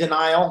 Don't be in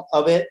denial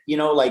of it.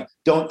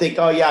 Don't think,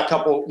 oh yeah, a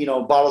couple,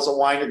 bottles of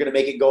wine are going to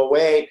make it go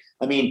away.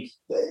 I mean,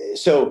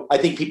 so I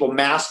think people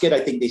mask it. I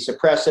think they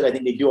suppress it. I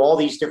think they do all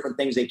these different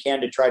things they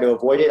can to try to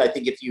avoid it. I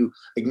think if you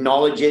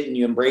acknowledge it and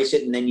you embrace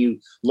it and then you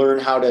learn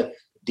how to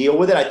deal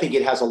with it, I think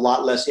it has a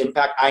lot less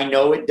impact. I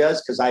know it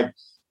does because I've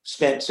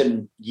spent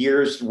some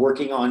years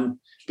working on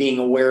being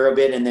aware of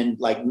it. And then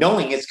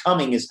knowing it's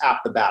coming is half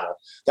the battle.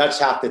 That's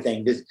half the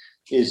thing.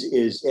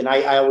 And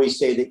I always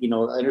say that,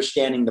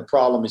 understanding the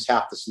problem is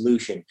half the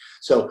solution.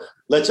 So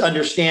let's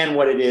understand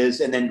what it is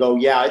and then go,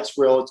 yeah, it's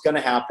real. It's going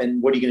to happen.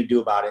 What are you going to do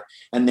about it?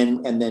 And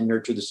then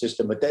nurture the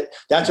system. But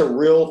that's a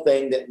real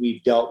thing that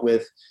we've dealt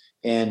with.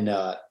 And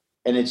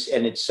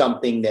it's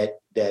something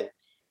that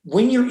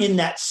when you're in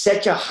that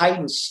such a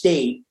heightened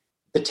state,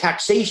 the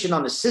taxation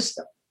on the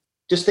system,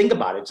 just think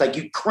about it. It's like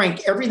you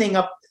crank everything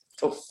up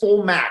to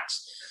full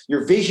max.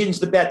 Your vision's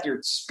the best, your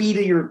speed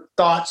of your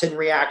thoughts and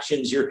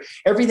reactions,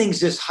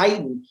 everything's just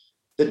heightened.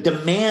 The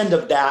demand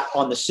of that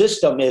on the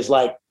system is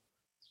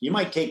you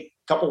might take a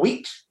couple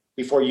weeks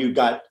before you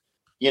got,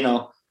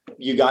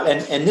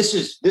 and this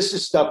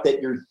is stuff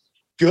that you're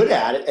good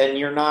at and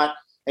you're not,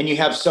 and you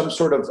have some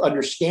sort of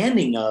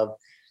understanding of,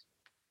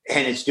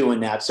 and it's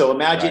doing that. So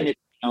imagine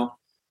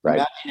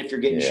imagine if you're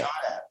getting shot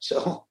at.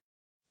 So.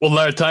 Well,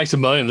 Laird, thanks a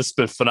million. This has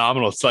been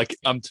phenomenal. It's like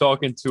I'm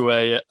talking to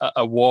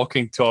a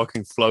walking,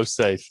 talking flow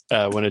state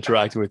when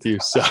interacting with you.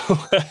 So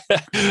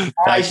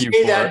I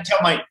think that,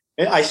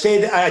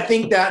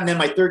 and then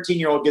my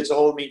 13-year-old gets a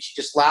hold of me and she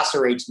just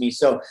lacerates me.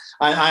 So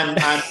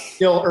I'm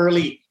still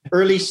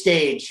early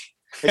stage.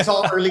 It's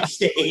all early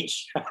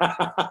stage.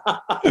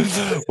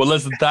 Well,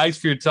 listen, thanks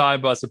for your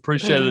time, boss.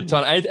 Appreciate it a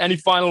ton. Any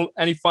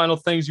final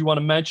things you want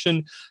to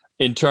mention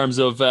in terms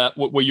of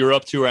what you're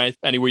up to, or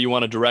anywhere you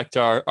want to direct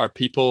our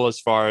people as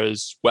far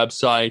as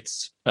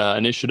websites,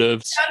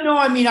 initiatives? No,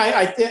 I mean,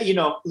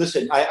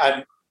 listen,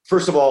 I'm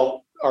first of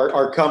all,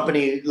 our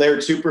company, Laird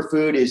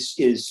Superfood,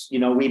 is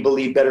we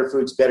believe better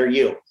food's better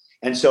you.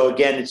 And so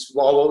again, it's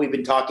all what we've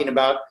been talking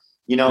about.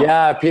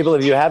 Yeah, people,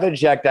 if you haven't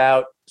checked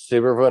out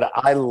Superfood,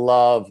 I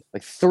love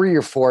like 3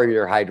 or 4 of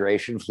your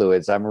hydration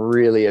fluids. I'm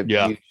really a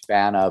huge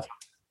fan of,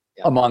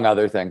 among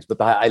other things. But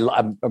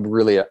I'm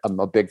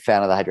a big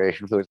fan of the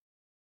hydration fluids.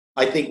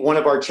 I think one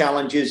of our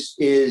challenges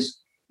is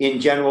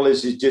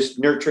just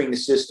nurturing the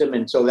system,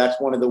 and so that's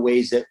one of the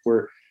ways that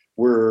we're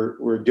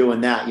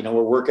doing that.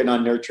 We're working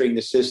on nurturing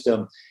the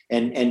system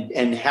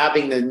and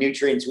having the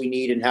nutrients we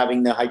need and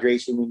having the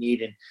hydration we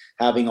need and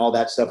having all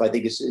that stuff. I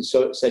think is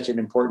such an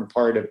important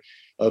part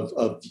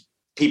of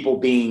people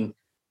being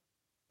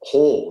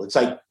whole. It's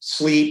like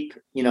sleep.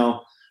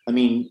 I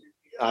mean,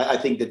 I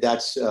think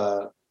that's.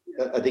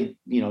 I think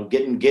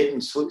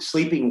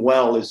sleeping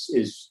well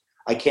is.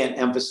 I can't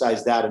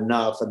emphasize that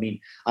enough. I mean,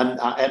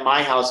 at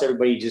my house,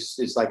 everybody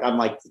just is like,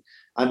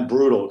 I'm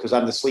brutal because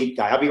I'm the sleep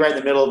guy. I'll be right in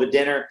the middle of a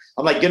dinner.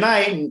 I'm like, good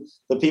night. And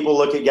the people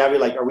look at Gabby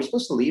like, are we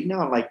supposed to leave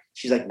now? I'm like,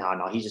 she's like,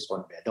 no, he's just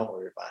going to bed. Don't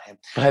worry about him.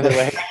 By the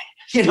way,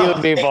 you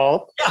would be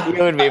both.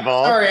 You would be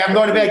both. Sorry, I'm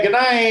going to bed. Good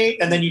night.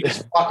 And then you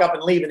just walk up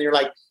and leave. And you're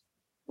like,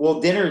 well,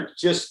 dinner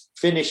just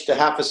finished a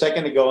half a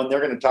second ago and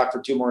they're going to talk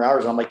for 2 more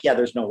hours. I'm like, yeah,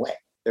 there's no way.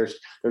 There's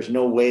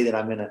no way that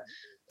I'm going to,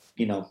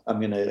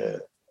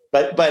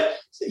 But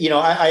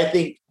I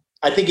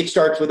think it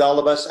starts with all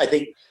of us. I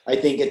think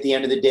at the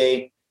end of the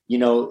day,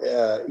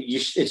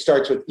 it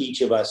starts with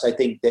each of us. I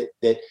think that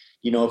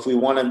if we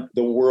want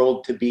the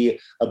world to be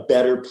a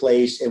better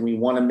place and we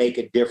want to make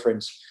a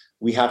difference,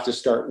 we have to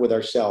start with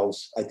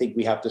ourselves. I think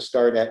we have to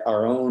start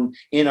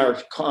in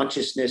our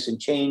consciousness and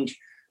change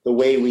the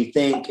way we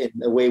think and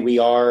the way we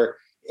are,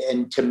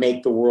 and to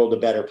make the world a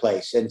better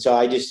place. And so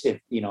I just,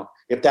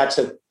 if that's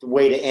a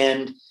way to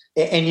end.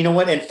 And you know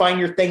what? And find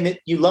your thing that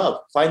you love.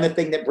 Find the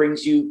thing that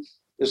brings you,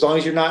 as long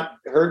as you're not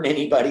hurting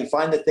anybody,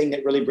 find the thing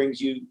that really brings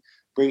you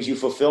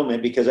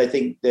fulfillment. Because I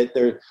think that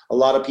a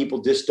lot of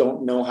people just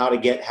don't know how to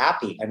get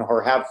happy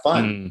or have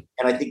fun.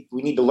 And I think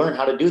we need to learn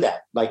how to do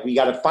that. Like, we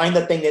got to find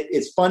the thing that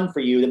is fun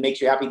for you, that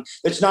makes you happy.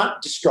 That's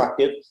not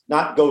destructive,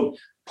 not go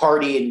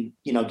party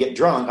and, get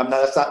drunk.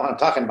 That's not what I'm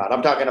talking about.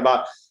 I'm talking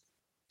about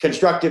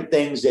constructive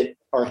things that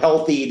are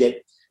healthy, that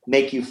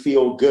make you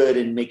feel good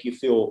and make you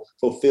feel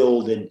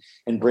fulfilled and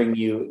bring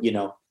you,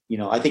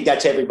 I think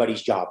that's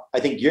everybody's job.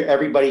 I think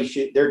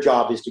their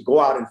job is to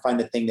go out and find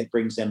the thing that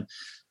brings them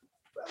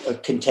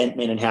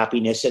contentment and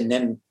happiness. And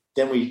then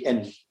we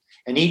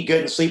eat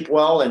good and sleep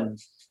well and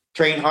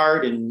train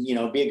hard and,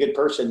 be a good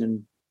person.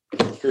 And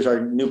here's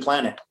our new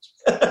planet.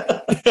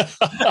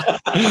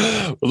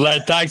 Well,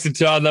 thanks a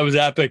ton. That was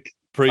epic.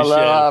 Appreciate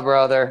it,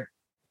 brother.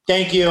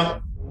 Thank you.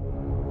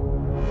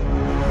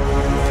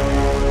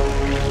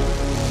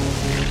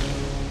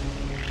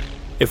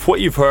 If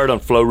what you've heard on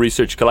Flow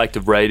Research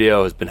Collective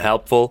Radio has been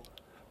helpful,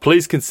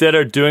 please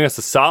consider doing us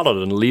a solid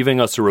and leaving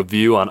us a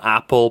review on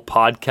Apple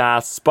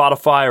Podcasts,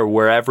 Spotify, or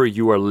wherever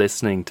you are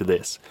listening to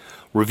this.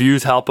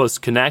 Reviews help us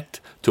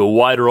connect to a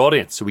wider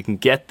audience so we can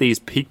get these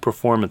peak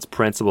performance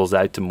principles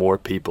out to more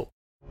people.